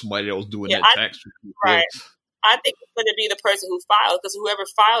 We know somebody that was doing that tax. Right. I think it's going to be the person who files, because whoever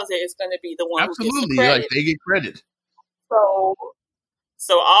files it is going to be the one who gets the credit. Like they get credit.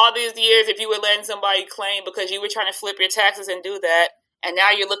 So all these years, if you were letting somebody claim because you were trying to flip your taxes and do that, and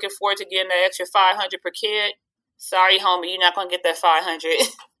now you're looking forward to getting that extra 500 per kid, sorry, homie, you're not going to get that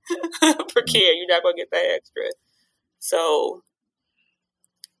 500 per kid. You're not going to get that extra. So,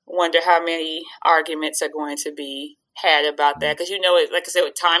 wonder how many arguments are going to be had about that, because like I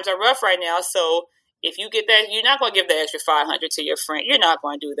said, times are rough right now. So if you get that, you're not going to give the extra 500 to your friend. You're not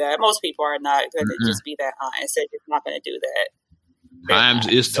going to do that. Most people are not going to just be that high and say they're not going to do that. Times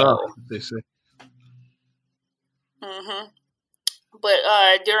is tough, they say. But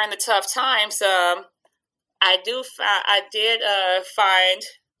during the tough times, I did find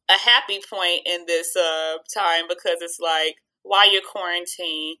a happy point in this time, because it's like, while you're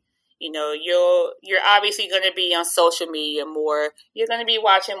quarantined, you're obviously going to be on social media more. You're going to be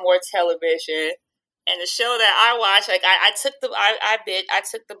watching more television. And the show that I watched, like I took the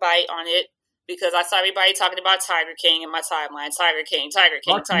bite on it, because I saw everybody talking about Tiger King in my timeline. Tiger King. About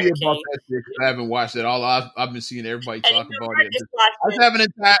that shit, I haven't watched it. All I've been seeing everybody talk about it. I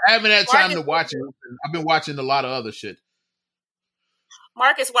haven't had time to watch it. I've been watching a lot of other shit.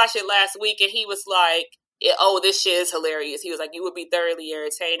 Marcus watched it last week, and he was like, "Oh, this shit is hilarious." He was like, "You would be thoroughly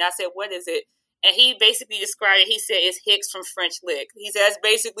irritated." I said, "What is it?" And he basically described it. He said, "It's Hicks from French Lick." He said, "That's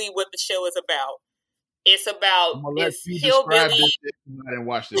basically what the show is about. It's about this hillbilly." I didn't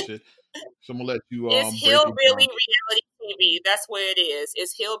watch this shit, so I'm gonna let you. It's hillbilly reality TV. That's what it is.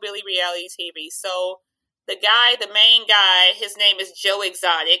 It's hillbilly reality TV. So the main guy, his name is Joe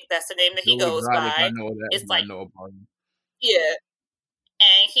Exotic. That's the name that he goes by. I know that. It's I know about him. Yeah,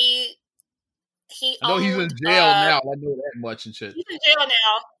 and he. I know he's in jail now. I know that much and shit. He's in jail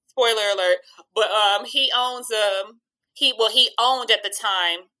now. Spoiler alert. But he owns he owned at the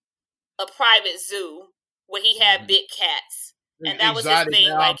time a private zoo where he had big cats, and that was his thing.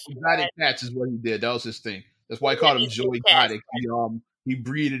 Like exotic cats is what he did. That was his thing. That's why I called him Joe Exotic. He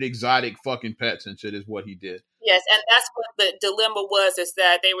breeded exotic fucking pets and shit is what he did. Yes, and that's what the dilemma was. Is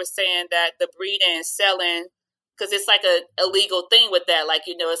that they were saying that the breeding and selling, because it's like a illegal thing with that. Like,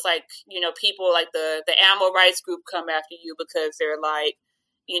 it's like, people like the animal rights group come after you because they're like,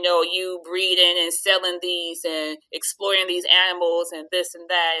 you breeding and selling these and exploring these animals and this and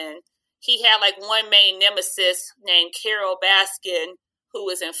that. And, he had like one main nemesis named Carol Baskin, who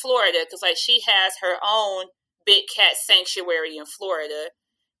was in Florida, because like she has her own big cat sanctuary in Florida.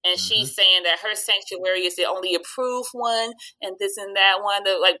 And she's saying that her sanctuary is the only approved one, and this and that one,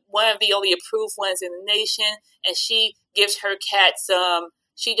 like one of the only approved ones in the nation. And she gives her cats,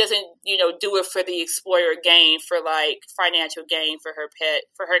 she doesn't, do it for the exploiter gain, for like financial gain for her pet,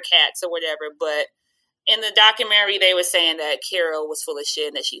 for her cats or whatever. But in the documentary, they were saying that Carol was full of shit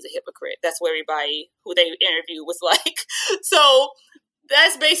and that she's a hypocrite. That's what everybody who they interviewed was like. So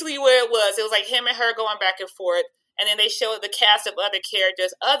that's basically what it was. It was like him and her going back and forth. And then they showed the cast of other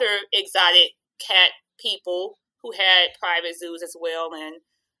characters, other exotic cat people who had private zoos as well. And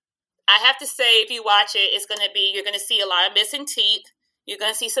I have to say, if you watch it, you're going to see a lot of missing teeth. You're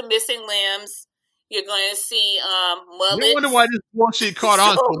going to see some missing limbs. You're going to see mullets. I wonder why this bullshit caught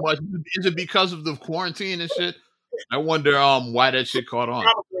on so much. Is it because of the quarantine and shit? I wonder why that shit caught on.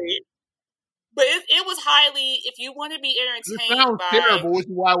 Probably. But it was highly, if you want to be entertained, it sounds terrible, which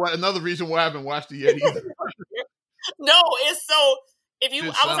is why another reason why I haven't watched it yet either. No, it's so.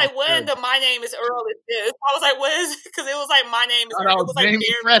 I was like, what? My name is Earl. Is this? I was like, what is it? Because it was like, my name is Earl. It was like James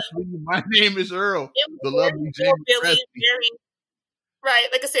Presley. My name is Earl. The lovely James Presley. Right,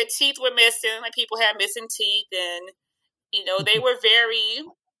 like I said, teeth were missing. Like people had missing teeth, and they were very,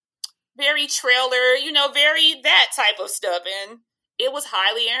 very trailer. Very that type of stuff, and it was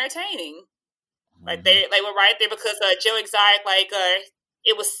highly entertaining. Like they were right there because Joe Exotic,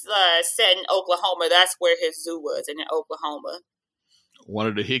 it was set in Oklahoma. That's where his zoo was, in Oklahoma. One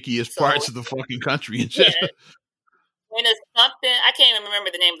of the hickiest parts of the fucking country and shit. Yeah. And it's something, I can't even remember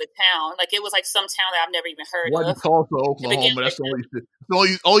the name of the town. Like it was like some town that I've never even heard of. Tulsa, Oklahoma. That's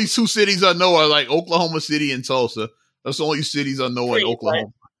the only two cities I know are like Oklahoma City and Tulsa. That's the only cities I know in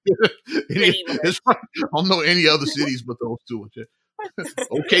Oklahoma. I don't know any other cities but those two.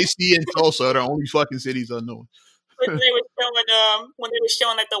 OKC and Tulsa are the only fucking cities I know. When they were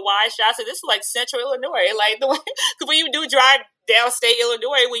showing like the wide shots, so this is like Central Illinois. Like because when you do drive downstate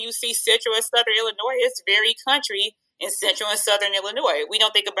Illinois, when you see Central and Southern Illinois, it's very country in Central and Southern Illinois. We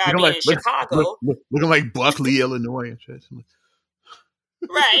don't think about being in Chicago. Looking like Buckley, Illinois and shit.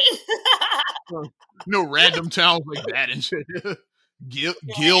 Right. Random towns like that and shit.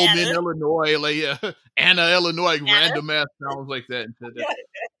 Gilman, Illinois, like Anna, Illinois, random ass towns like that. And shit.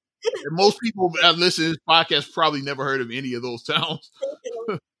 And most people that listen to this podcast probably never heard of any of those towns.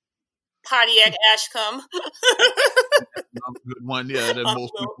 Pontiac, Ashcombe. Good one, yeah. That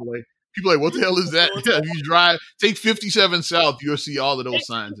most people like, what the hell is that? If you take 57 South, you'll see all of those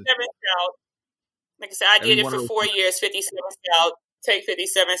signs. 57 South. Like I said, I did it for 4 years. 57 South. Take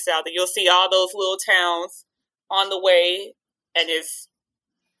 57 South, and you'll see all those little towns on the way, and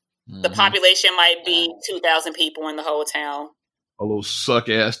the population might be 2,000 people in the whole town. All those suck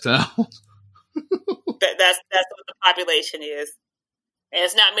ass towns. That's what the population is, and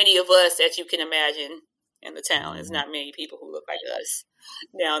it's not many of us, as you can imagine, in the town. It's not many people who look like us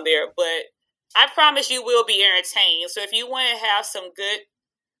down there. But I promise you will be entertained. So if you want to have some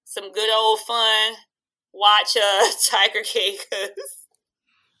good old fun, watch Tiger King.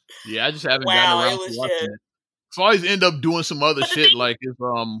 Yeah, I just haven't gotten around to watching it. So I always end up doing some other shit. Like if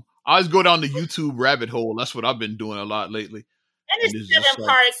I always go down the YouTube rabbit hole. That's what I've been doing a lot lately. And it's 7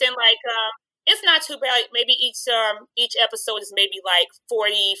 parts, and it's not too bad. Like maybe each episode is maybe like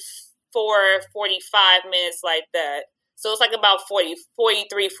 44, 45 minutes like that. So it's like about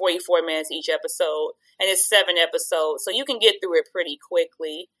 43, 44 minutes each episode, and it's 7 episodes. So you can get through it pretty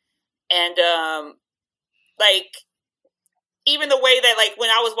quickly. And even the way that when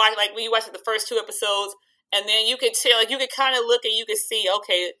I was watching, when you watch the first 2 episodes, and then you could tell, you could kind of look and you could see,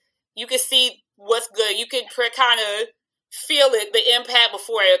 okay, you could see what's good. You could kind of feel it, the impact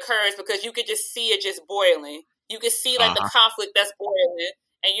before it occurs, because you could just see it just boiling. You could see the conflict that's boiling,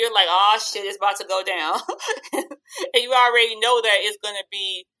 and you're like, oh shit, it's about to go down. And you already know that it's going to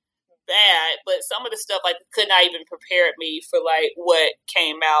be bad, but some of the stuff could not even prepare me for what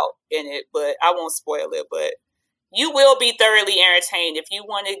came out in it, but I won't spoil it. But you will be thoroughly entertained if you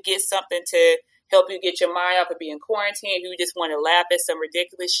want to get something to help you get your mind off of being quarantined. If you just want to laugh at some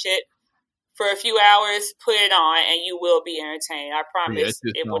ridiculous shit for a few hours, put it on and you will be entertained. I promise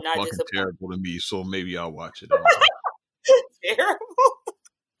it will not disappoint. Terrible to me, so maybe I'll watch it. Terrible.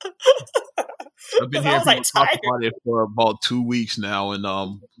 I've been hearing people talk about it for about 2 weeks now, and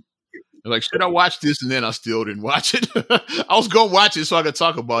like, should I watch this? And then I still didn't watch it. I was gonna watch it so I could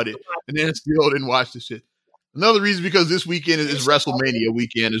talk about it, and then I still didn't watch the shit. Another reason because this weekend is WrestleMania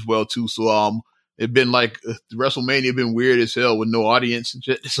weekend as well too. So it been WrestleMania been weird as hell with no audience and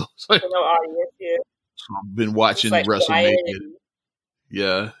shit. So it's no audience, yeah. So I've been watching WrestleMania.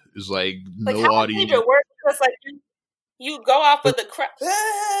 Yeah, It's like Like, no how does it audience. even work? Because like you go off of the crowd.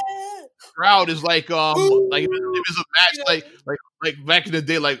 Crowd is like if it's a match like back in the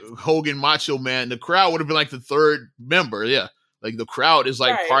day, like Hogan Macho Man, the crowd would have been like the third member. Yeah, like the crowd is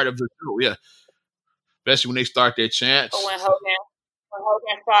like part of the show. Yeah, especially when they start their chants. When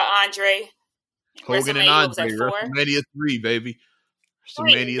Hogan fought Andre. Hogan and Andre, WrestleMania 3, baby.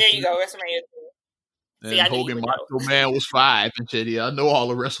 WrestleMania there you go, WrestleMania 3. And Hogan Macho Man was 5 and shit. Yeah, I know all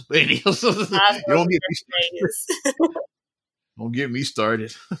the WrestleManias. You don't get me started. Don't get me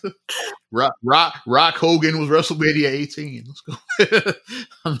started. Rock Hogan was WrestleMania 18. Let's go.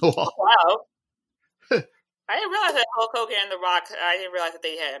 I know all. Wow. I didn't realize that Hulk Hogan and The Rock, I didn't realize that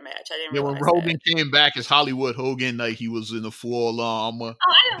they had a match. I didn't realize when Hogan came back as Hollywood Hogan, like he was in the full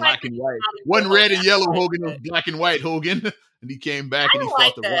black and white. Wasn't red and yellow Hogan, it was black and white Hogan. And he came back and he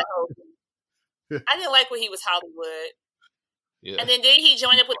fought The Rock. I didn't like when he was Hollywood. Yeah. And then did he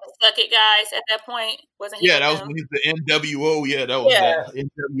join up with the Suck It guys at that point? Wasn't he? Yeah, that was when he was the NWO. Yeah, that was that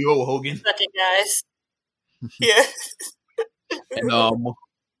NWO Hogan. Suck It guys. Yeah. And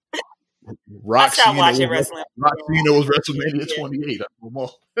Rock Cena was WrestleMania 28.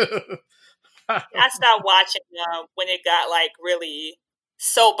 I stopped watching when it got like really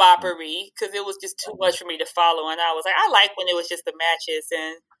soap opera-y because it was just too much for me to follow. And I was like, I like when it was just the matches,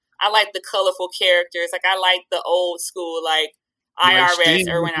 and I like the colorful characters. Like I like the old school like IRS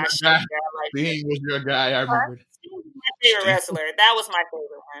Erwin Ashton. Sting was your guy. I remember. Sting was my favorite wrestler. That was my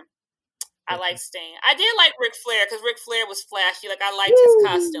favorite one. I like Sting. I did like Ric Flair because Ric Flair was flashy. Like I liked his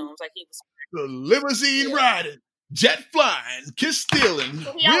costumes. Like he was the limousine riding, jet flying, kiss stealing,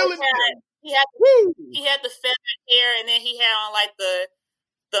 he had the feathered hair, and then he had on like the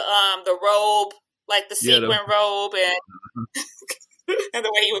robe, like the sequin robe, and and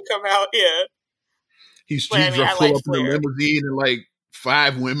the way he would come out. Yeah, he's pull up in the limousine and like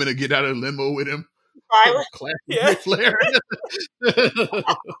 5 women to get out of the limo with him. Classic Ric Flair.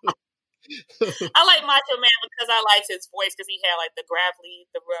 I like Macho Man because I liked his voice because he had like the gravelly,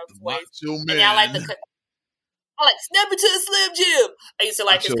 the rough voice. Macho Man. And I like Snap It to a Slim Jim. I used to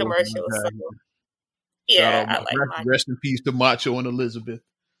like his commercials. So. Yeah, I like Macho. Rest in peace to Macho and Elizabeth.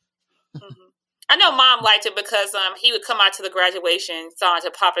 Mm-hmm. I know Mom liked it because he would come out to the graduation song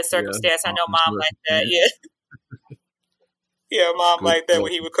to Pop and Circumstance. I know Mom liked that. Yeah, yeah, Mom liked that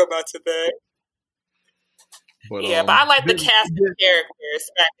when he would come out to that. But I like the cast of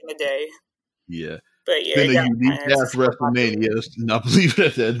characters back in the day. Yeah. But been a unique cast WrestleMania. And I believe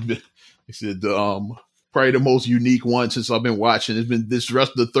that's been, I said, probably the most unique one since I've been watching. It's been this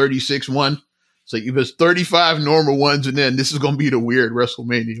rest of the 36 one. It's like if it's 35 normal ones, and then this is going to be the weird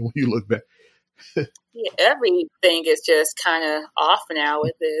WrestleMania when you look back. Yeah, everything is just kind of off now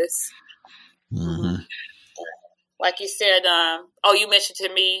with this. Mm-hmm. Like you said, you mentioned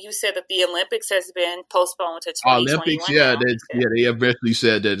to me, you said that the Olympics has been postponed to 2021. Olympics, they eventually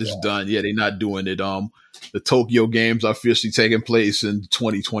said that it's done. Yeah, they're not doing it. The Tokyo Games are officially taking place in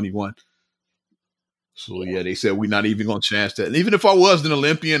 2021. So they said we're not even going to chance that. And even if I was an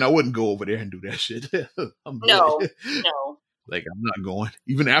Olympian, I wouldn't go over there and do that shit. No. Like I'm not going.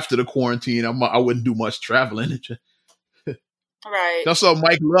 Even after the quarantine, I wouldn't do much traveling. Right. That's how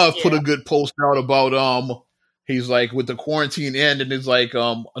Mike Love put a good post out about he's like, with the quarantine ending, it's like,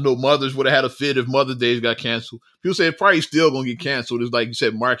 I know mothers would have had a fit if Mother's Day got canceled. People say it's probably still going to get canceled. It's like you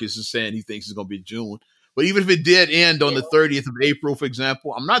said, Marcus is saying he thinks it's going to be June. But even if it did end on the 30th of April, for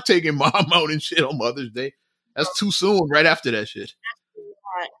example, I'm not taking Mom out and shit on Mother's Day. That's too soon right after that shit.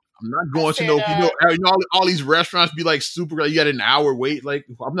 I'm not going to all these restaurants be like super, you got an hour wait. Like,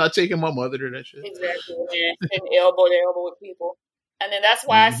 I'm not taking my mother to that shit. Exactly. And elbow to elbow with people. And then that's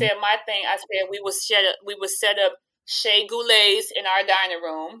why I said my thing. I said we would set up Shea Goulets in our dining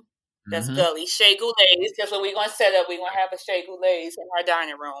room. That's Gully. Shea Goulets. That's what we're going to set up. We're going to have a Shea Goulets in our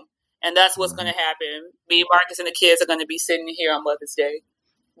dining room. And that's what's going to happen. Me, Marcus, and the kids are going to be sitting here on Mother's Day.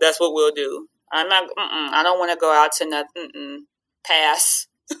 That's what we'll do. I'm not, I don't want to go out to nothing. Pass.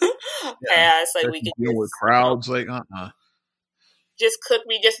 Pass. Like we can deal with crowds. Like, just cook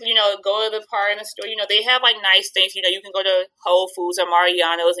me, just, go to the part in the store. They have like nice things. You can go to Whole Foods or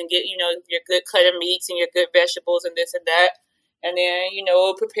Mariano's and get, your good cut of meats and your good vegetables and this and that. And then,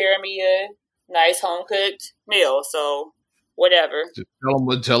 prepare me a nice home cooked meal. So whatever. Just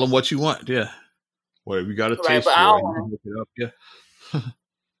tell them what you want. Yeah. Whatever you got to taste. But I don't want to look it up. Yeah.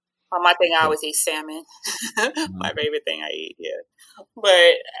 My thing, I always eat salmon. My favorite thing I eat, yeah.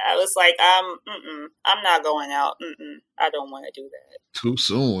 But I was like, I'm not going out. I don't want to do that. Too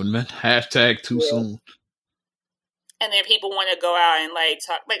soon, man. # too soon. And then people want to go out and like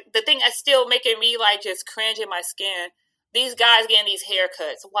talk. Like the thing that's still making me like just cringe in my skin. these guys getting these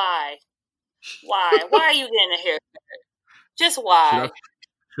haircuts. Why? Why are you getting a haircut? Just why?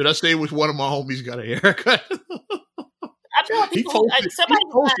 Should I say which one of my homies got a haircut? I feel like people somebody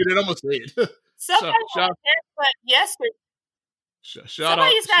posted it. I'm gonna say it. Somebody got a haircut yesterday.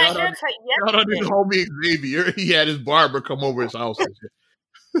 Somebody's got a haircut yesterday. Shout out to the homie Xavier. He had his barber come over his house.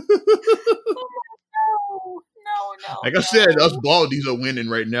 No. Like I said, us baldies are winning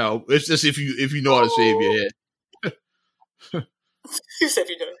right now. It's just if you know how to save your head. You said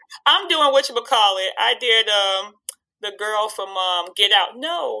you know. I'm doing whatchamacallit. I did the girl from Get Out.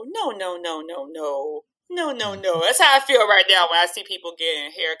 No. That's how I feel right now when I see people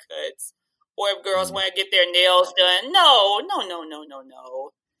getting haircuts. Or if girls want to get their nails done. No.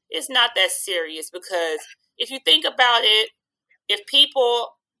 It's not that serious, because if you think about it, if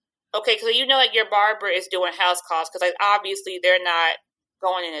people, okay, because you know, like your barber is doing house calls, because like obviously they're not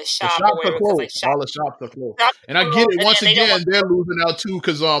going in a shop or whatever. All the shops are closed. And I get it. Once again, they're losing out too,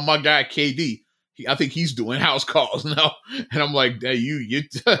 because my guy KD, I think he's doing house calls now. And I'm like, hey, you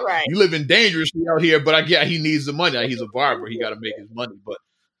living dangerously out here, but I get he needs the money. He's a barber. He got to make his money. But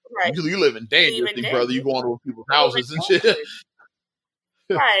you living dangerously, brother. You going to people's houses and shit.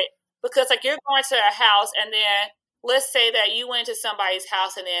 Right. Because like you're going to a house, and then let's say that you went to somebody's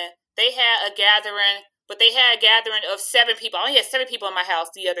house and then they had a gathering, but they had a gathering of 7 people. I only had 7 people in my house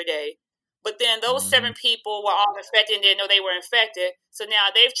the other day. But then those 7 people were all infected and didn't know they were infected. So now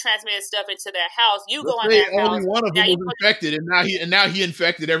they've transmitted stuff into their house. You go in their house. Only one of them was infected, and now he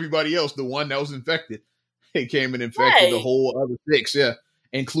infected everybody else. The one that was infected, he came and infected the whole other 6,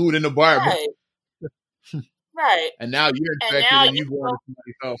 including the barber. Right. And now you're infected, and you going to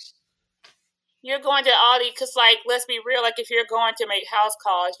somebody's house. You're going to all these, because like, let's be real. Like, if you're going to make house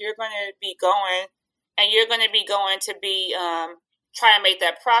calls, you're going to be going, and you're going to be try and make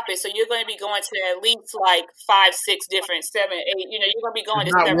that profit. So you're going to be going to at least like 5, 6 different, 7, 8. You know, you're going to be going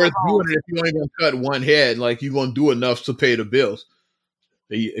it's to not several worth homes. doing it if you're only going to cut one head. Like, you're going to do enough to pay the bills.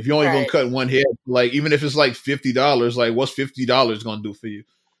 If you're only going to cut one head, like even if it's like $50, like what's $50 going to do for you?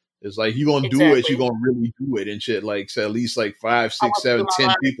 It's like you're going to do it. You're going to really do it and shit. Like so at least like 5, 6, 7,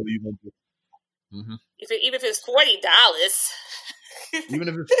 10 people you're going to do. Mm-hmm. Even if it's $40. Even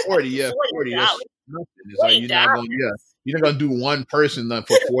if it's 40, $40. That's nothing. It's like you're not gonna do one person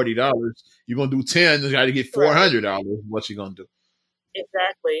for $40. You're gonna do 10. You got to get $400. What you gonna do?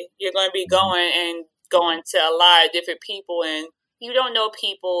 Exactly. You're gonna be going to a lot of different people, and you don't know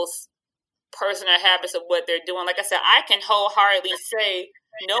people's personal habits of what they're doing. Like I said, I can wholeheartedly say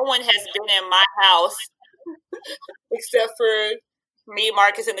no one has been in my house except for me,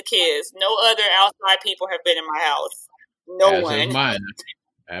 Marcus, and the kids. No other outside people have been in my house. No one. Mine.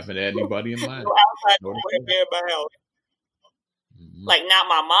 I haven't had anybody in mine. No outside people have been in my house. Mm-hmm. Like, not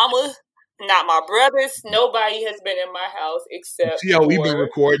my mama, not my brothers. Nobody has been in my house except. See how we've been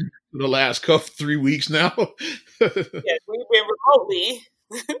recording for the last 3 weeks now? Yes, we've been remotely.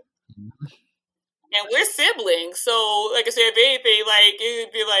 And we're siblings. So, like I said, if anything, like, it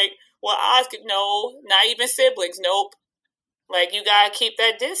would be like, well, no, not even siblings. Nope. Like, you got to keep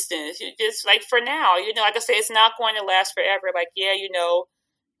that distance. You just, like, for now, you know, like I say, it's not going to last forever. Like, yeah, you know,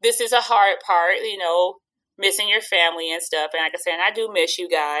 this is a hard part, you know, missing your family and stuff. And like I said, I do miss you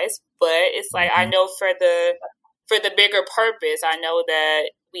guys. But it's like, I know for the bigger purpose, I know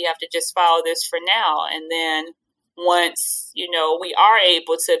that we have to just follow this for now. And then once, you know, we are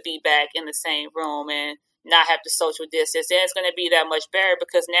able to be back in the same room and not have to social distance, then it's going to be that much better,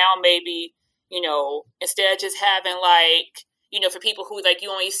 because now maybe, you know, instead of just having like, you know, for people who like you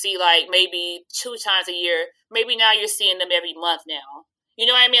only see like maybe 2 times a year, maybe now you're seeing them every month now. You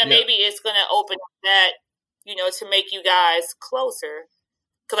know what I mean? Yeah. Maybe it's going to open up that, you know, to make you guys closer.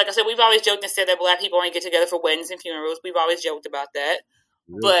 Because like I said, we've always joked and said that Black people only get together for weddings and funerals. We've always joked about that.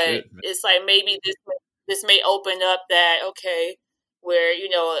 But it's like maybe this may open up that, okay, where, you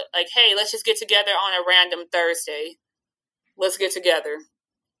know, like, hey, let's just get together on a random Thursday. Let's get together.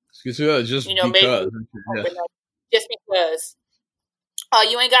 Just you know, because. Just because.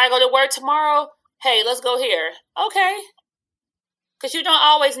 You ain't got to go to work tomorrow? Hey, let's go here. Okay. Because you don't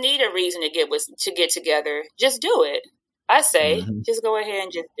always need a reason to get together. Just do it. I say, just go ahead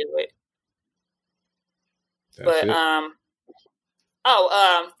and just do it. That's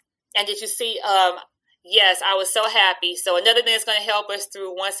and did you see, yes, I was so happy. So another thing that's going to help us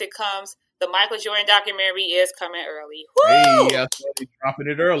through once it comes, the Michael Jordan documentary is coming early. Woo! Hey, they're dropping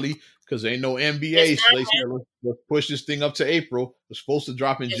it early because ain't no NBA. So they said, let's push this thing up to April. It's supposed to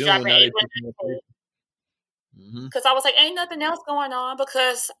drop in June. Now they're pushing it to April. Because I was like, ain't nothing else going on,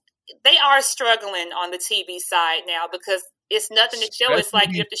 because they are struggling on the TV side now, because It's nothing to show. It's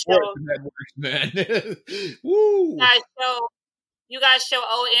like you have to show. Networks, man. Woo. You guys show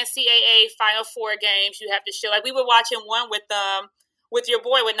old NCAA Final Four games. You have to show. Like we were watching one with your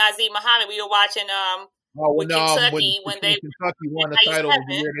boy with Nazim Muhammad. We were watching with Kentucky when Kentucky won the title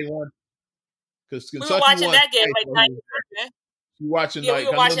the year they won. Because Kentucky we were watching won that game like 97. We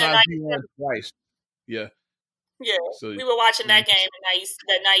were watching twice. Yeah. Yeah, so, we were watching that game,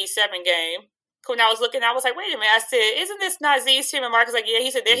 that 97 game. When I was looking, I was like, wait a minute. I said, isn't this Nazim's team? And Mark was like, yeah.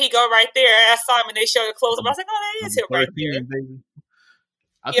 He said, there he go right there. I saw him and they showed the close up. I was like, oh, that is him right there.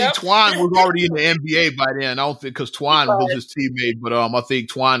 I think Twine was already in the NBA by then. I don't think because Twine was his teammate, but I think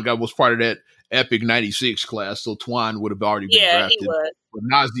Twine was part of that epic 96 class, so Twine would have already been drafted. He was. But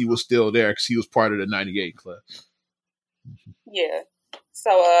Nazi was still there because he was part of the 98 class. Yeah.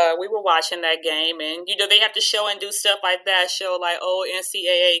 So we were watching that game, and they have to show and do stuff like that. Show like old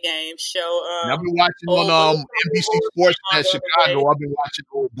NCAA games. Show. I've been watching on NBC Sports at Chicago. I've been watching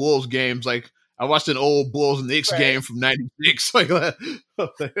old Bulls games. Like I watched an old Bulls and Knicks game from '96. Like that. I'm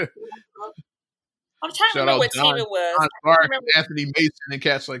trying to remember what team it was. John Clark, Anthony Mason, and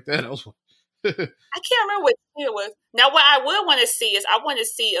cats like that. I can't remember what team it was. Now, what I would want to see is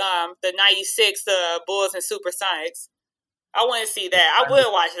the '96 Bulls and Supersonics. I want to see that. I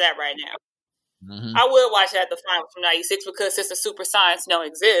will watch that right now. Mm-hmm. I will watch that, the finals from '96, because since the Super Science don't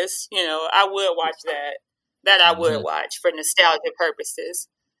exist, I would watch that. That I would watch for nostalgia purposes.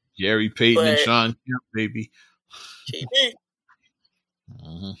 Gary Payton and Sean Kemp, baby.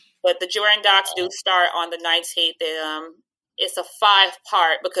 But the Jordan docs do start on the 19th. It's a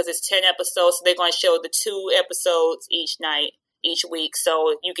 5-part because it's 10 episodes. So they're going to show the 2 episodes each week.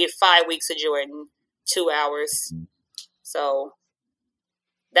 So you get 5 weeks of Jordan, 2 hours. So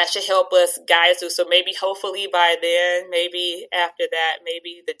that should help us guys do. So maybe, hopefully, by then, maybe after that,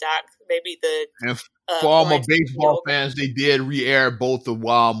 maybe for all my baseball fans, they did re-air both the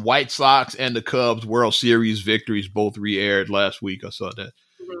White Sox and the Cubs World Series victories. Both re-aired last week. I saw that.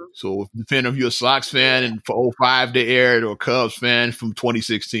 Mm-hmm. So depending if you're a Sox fan and for 05 they aired, or Cubs fan from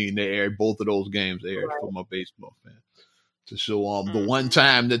 2016 they aired, both of those games aired for my baseball fans to show the one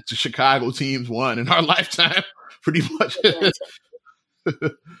time that the Chicago teams won in our lifetime. Pretty much.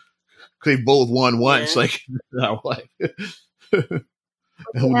 They both won once. Yeah. Like,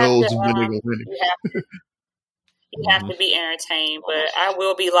 who knows when they're going to win it. You have to be entertained, but I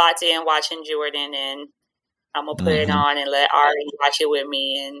will be locked in watching Jordan, and I'm going to put it on and let Ari watch it with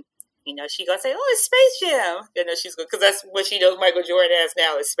me. And, she's going to say, oh, it's Space Jam. She's going, because that's what she knows Michael Jordan as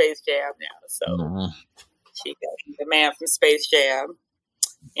now, is Space Jam now. So she got the man from Space Jam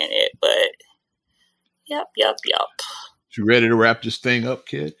in it, but Yep. You ready to wrap this thing up,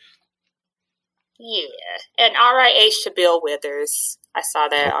 kid? Yeah. And RIH to Bill Withers. I saw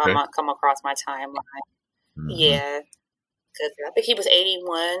that come across my timeline. Mm-hmm. Yeah. Because I think he was 81,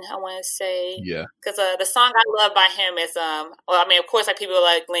 I want to say. Yeah. Because the song I love by him is, of course, like people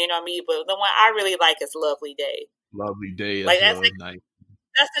like Lean on Me, but the one I really like is Lovely Day. Lovely Day is nice.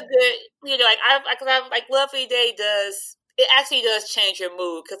 That's a good, I Lovely Day does. It actually does change your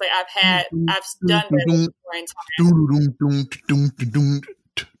mood, because I've done that before in time.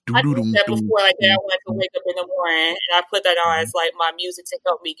 I did that before, I wanted to wake up in the morning, and I put that on as my music to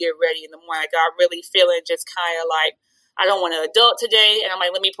help me get ready in the morning. I got really feeling just kind of I don't want to adult today, and I'm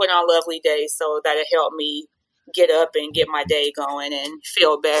like, let me put on Lovely Day so that it helped me get up and get my day going and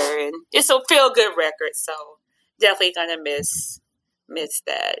feel better. And it's a feel good record, so definitely gonna miss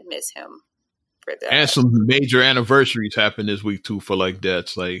him. And some major anniversaries happened this week too for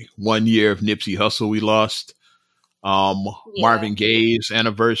that's 1 year of Nipsey Hussle we lost. Marvin Gaye's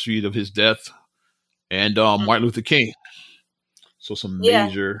anniversary of his death, and Martin Luther King. So some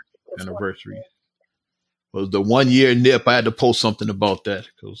major anniversaries. Well, the 1 year Nip, I had to post something about that,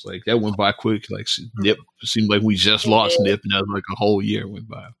 because that went by quick. Nip, it seemed like we just lost Nip, and that was a whole year went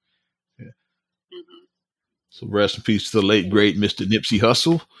by. Yeah. Mm-hmm. So rest in peace to the late great Mr. Nipsey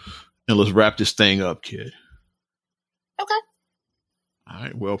Hussle. And let's wrap this thing up, kid. Okay. All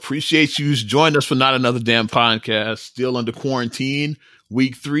right. Well, appreciate you joining us for Not Another Damn Podcast. Still under quarantine,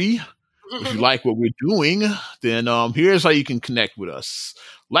 week 3. If you like what we're doing, then here's how you can connect with us.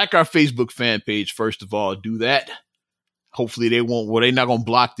 Like our Facebook fan page, first of all. Do that. Hopefully they're not going to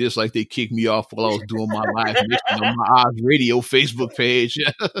block this like they kicked me off while I was doing my live mission on my Oz Radio Facebook page.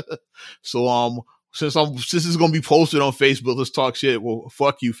 So, since this is going to be posted on Facebook, let's talk shit. Well,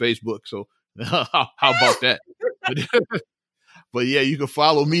 fuck you, Facebook. So how about that? But yeah, you can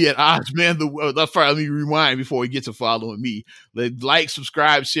follow me at Ozman. Let me rewind before we get to following me. Like,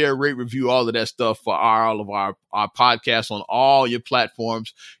 subscribe, share, rate, review, all of that stuff for all of our podcasts on all your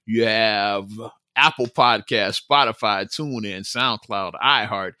platforms. You have Apple Podcasts, Spotify, TuneIn, SoundCloud,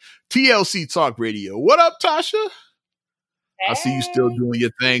 iHeart, TLC Talk Radio. What up, Tasha? Hey. I see you still doing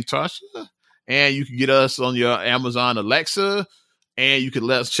your thing, Tasha. And you can get us on your Amazon Alexa. And you can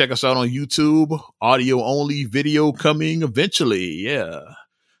check us out on YouTube. Audio only, video coming eventually. Yeah.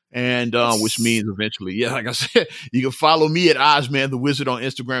 And which means eventually, yeah, like I said, you can follow me at Ozman the Wizard on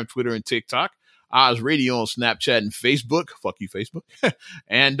Instagram, Twitter, and TikTok. Oz Radio on Snapchat and Facebook. Fuck you, Facebook.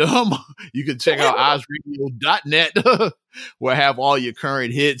 And you can check out ozradio.net where I have all your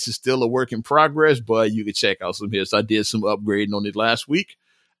current hits. It's still a work in progress, but you can check out some hits. I did some upgrading on it last week.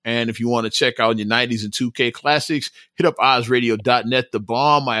 And if you want to check out your 90s and 2K classics, hit up ozradio.net, the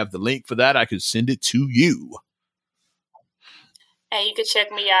bomb. I have the link for that. I can send it to you. And you can check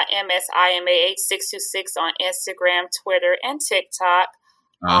me out, MSIMAH626 on Instagram, Twitter, and TikTok.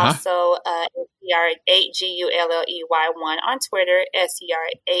 Also, SCR8GULLEY1 on Twitter,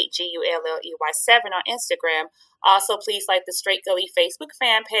 SCR8GULLEY7 on Instagram. Also, please like the Straight Gully Facebook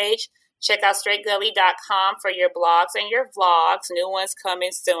fan page. Check out straightgully.com for your blogs and your vlogs. New ones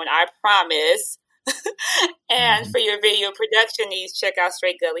coming soon, I promise. And for your video production needs, check out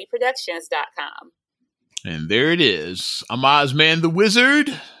straightgullyproductions.com. And there it is. I'm Ozman the Wizard.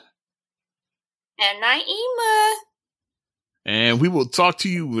 And Naima. And we will talk to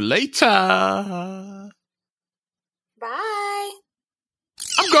you later. Bye.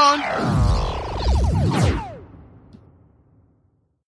 I'm gone.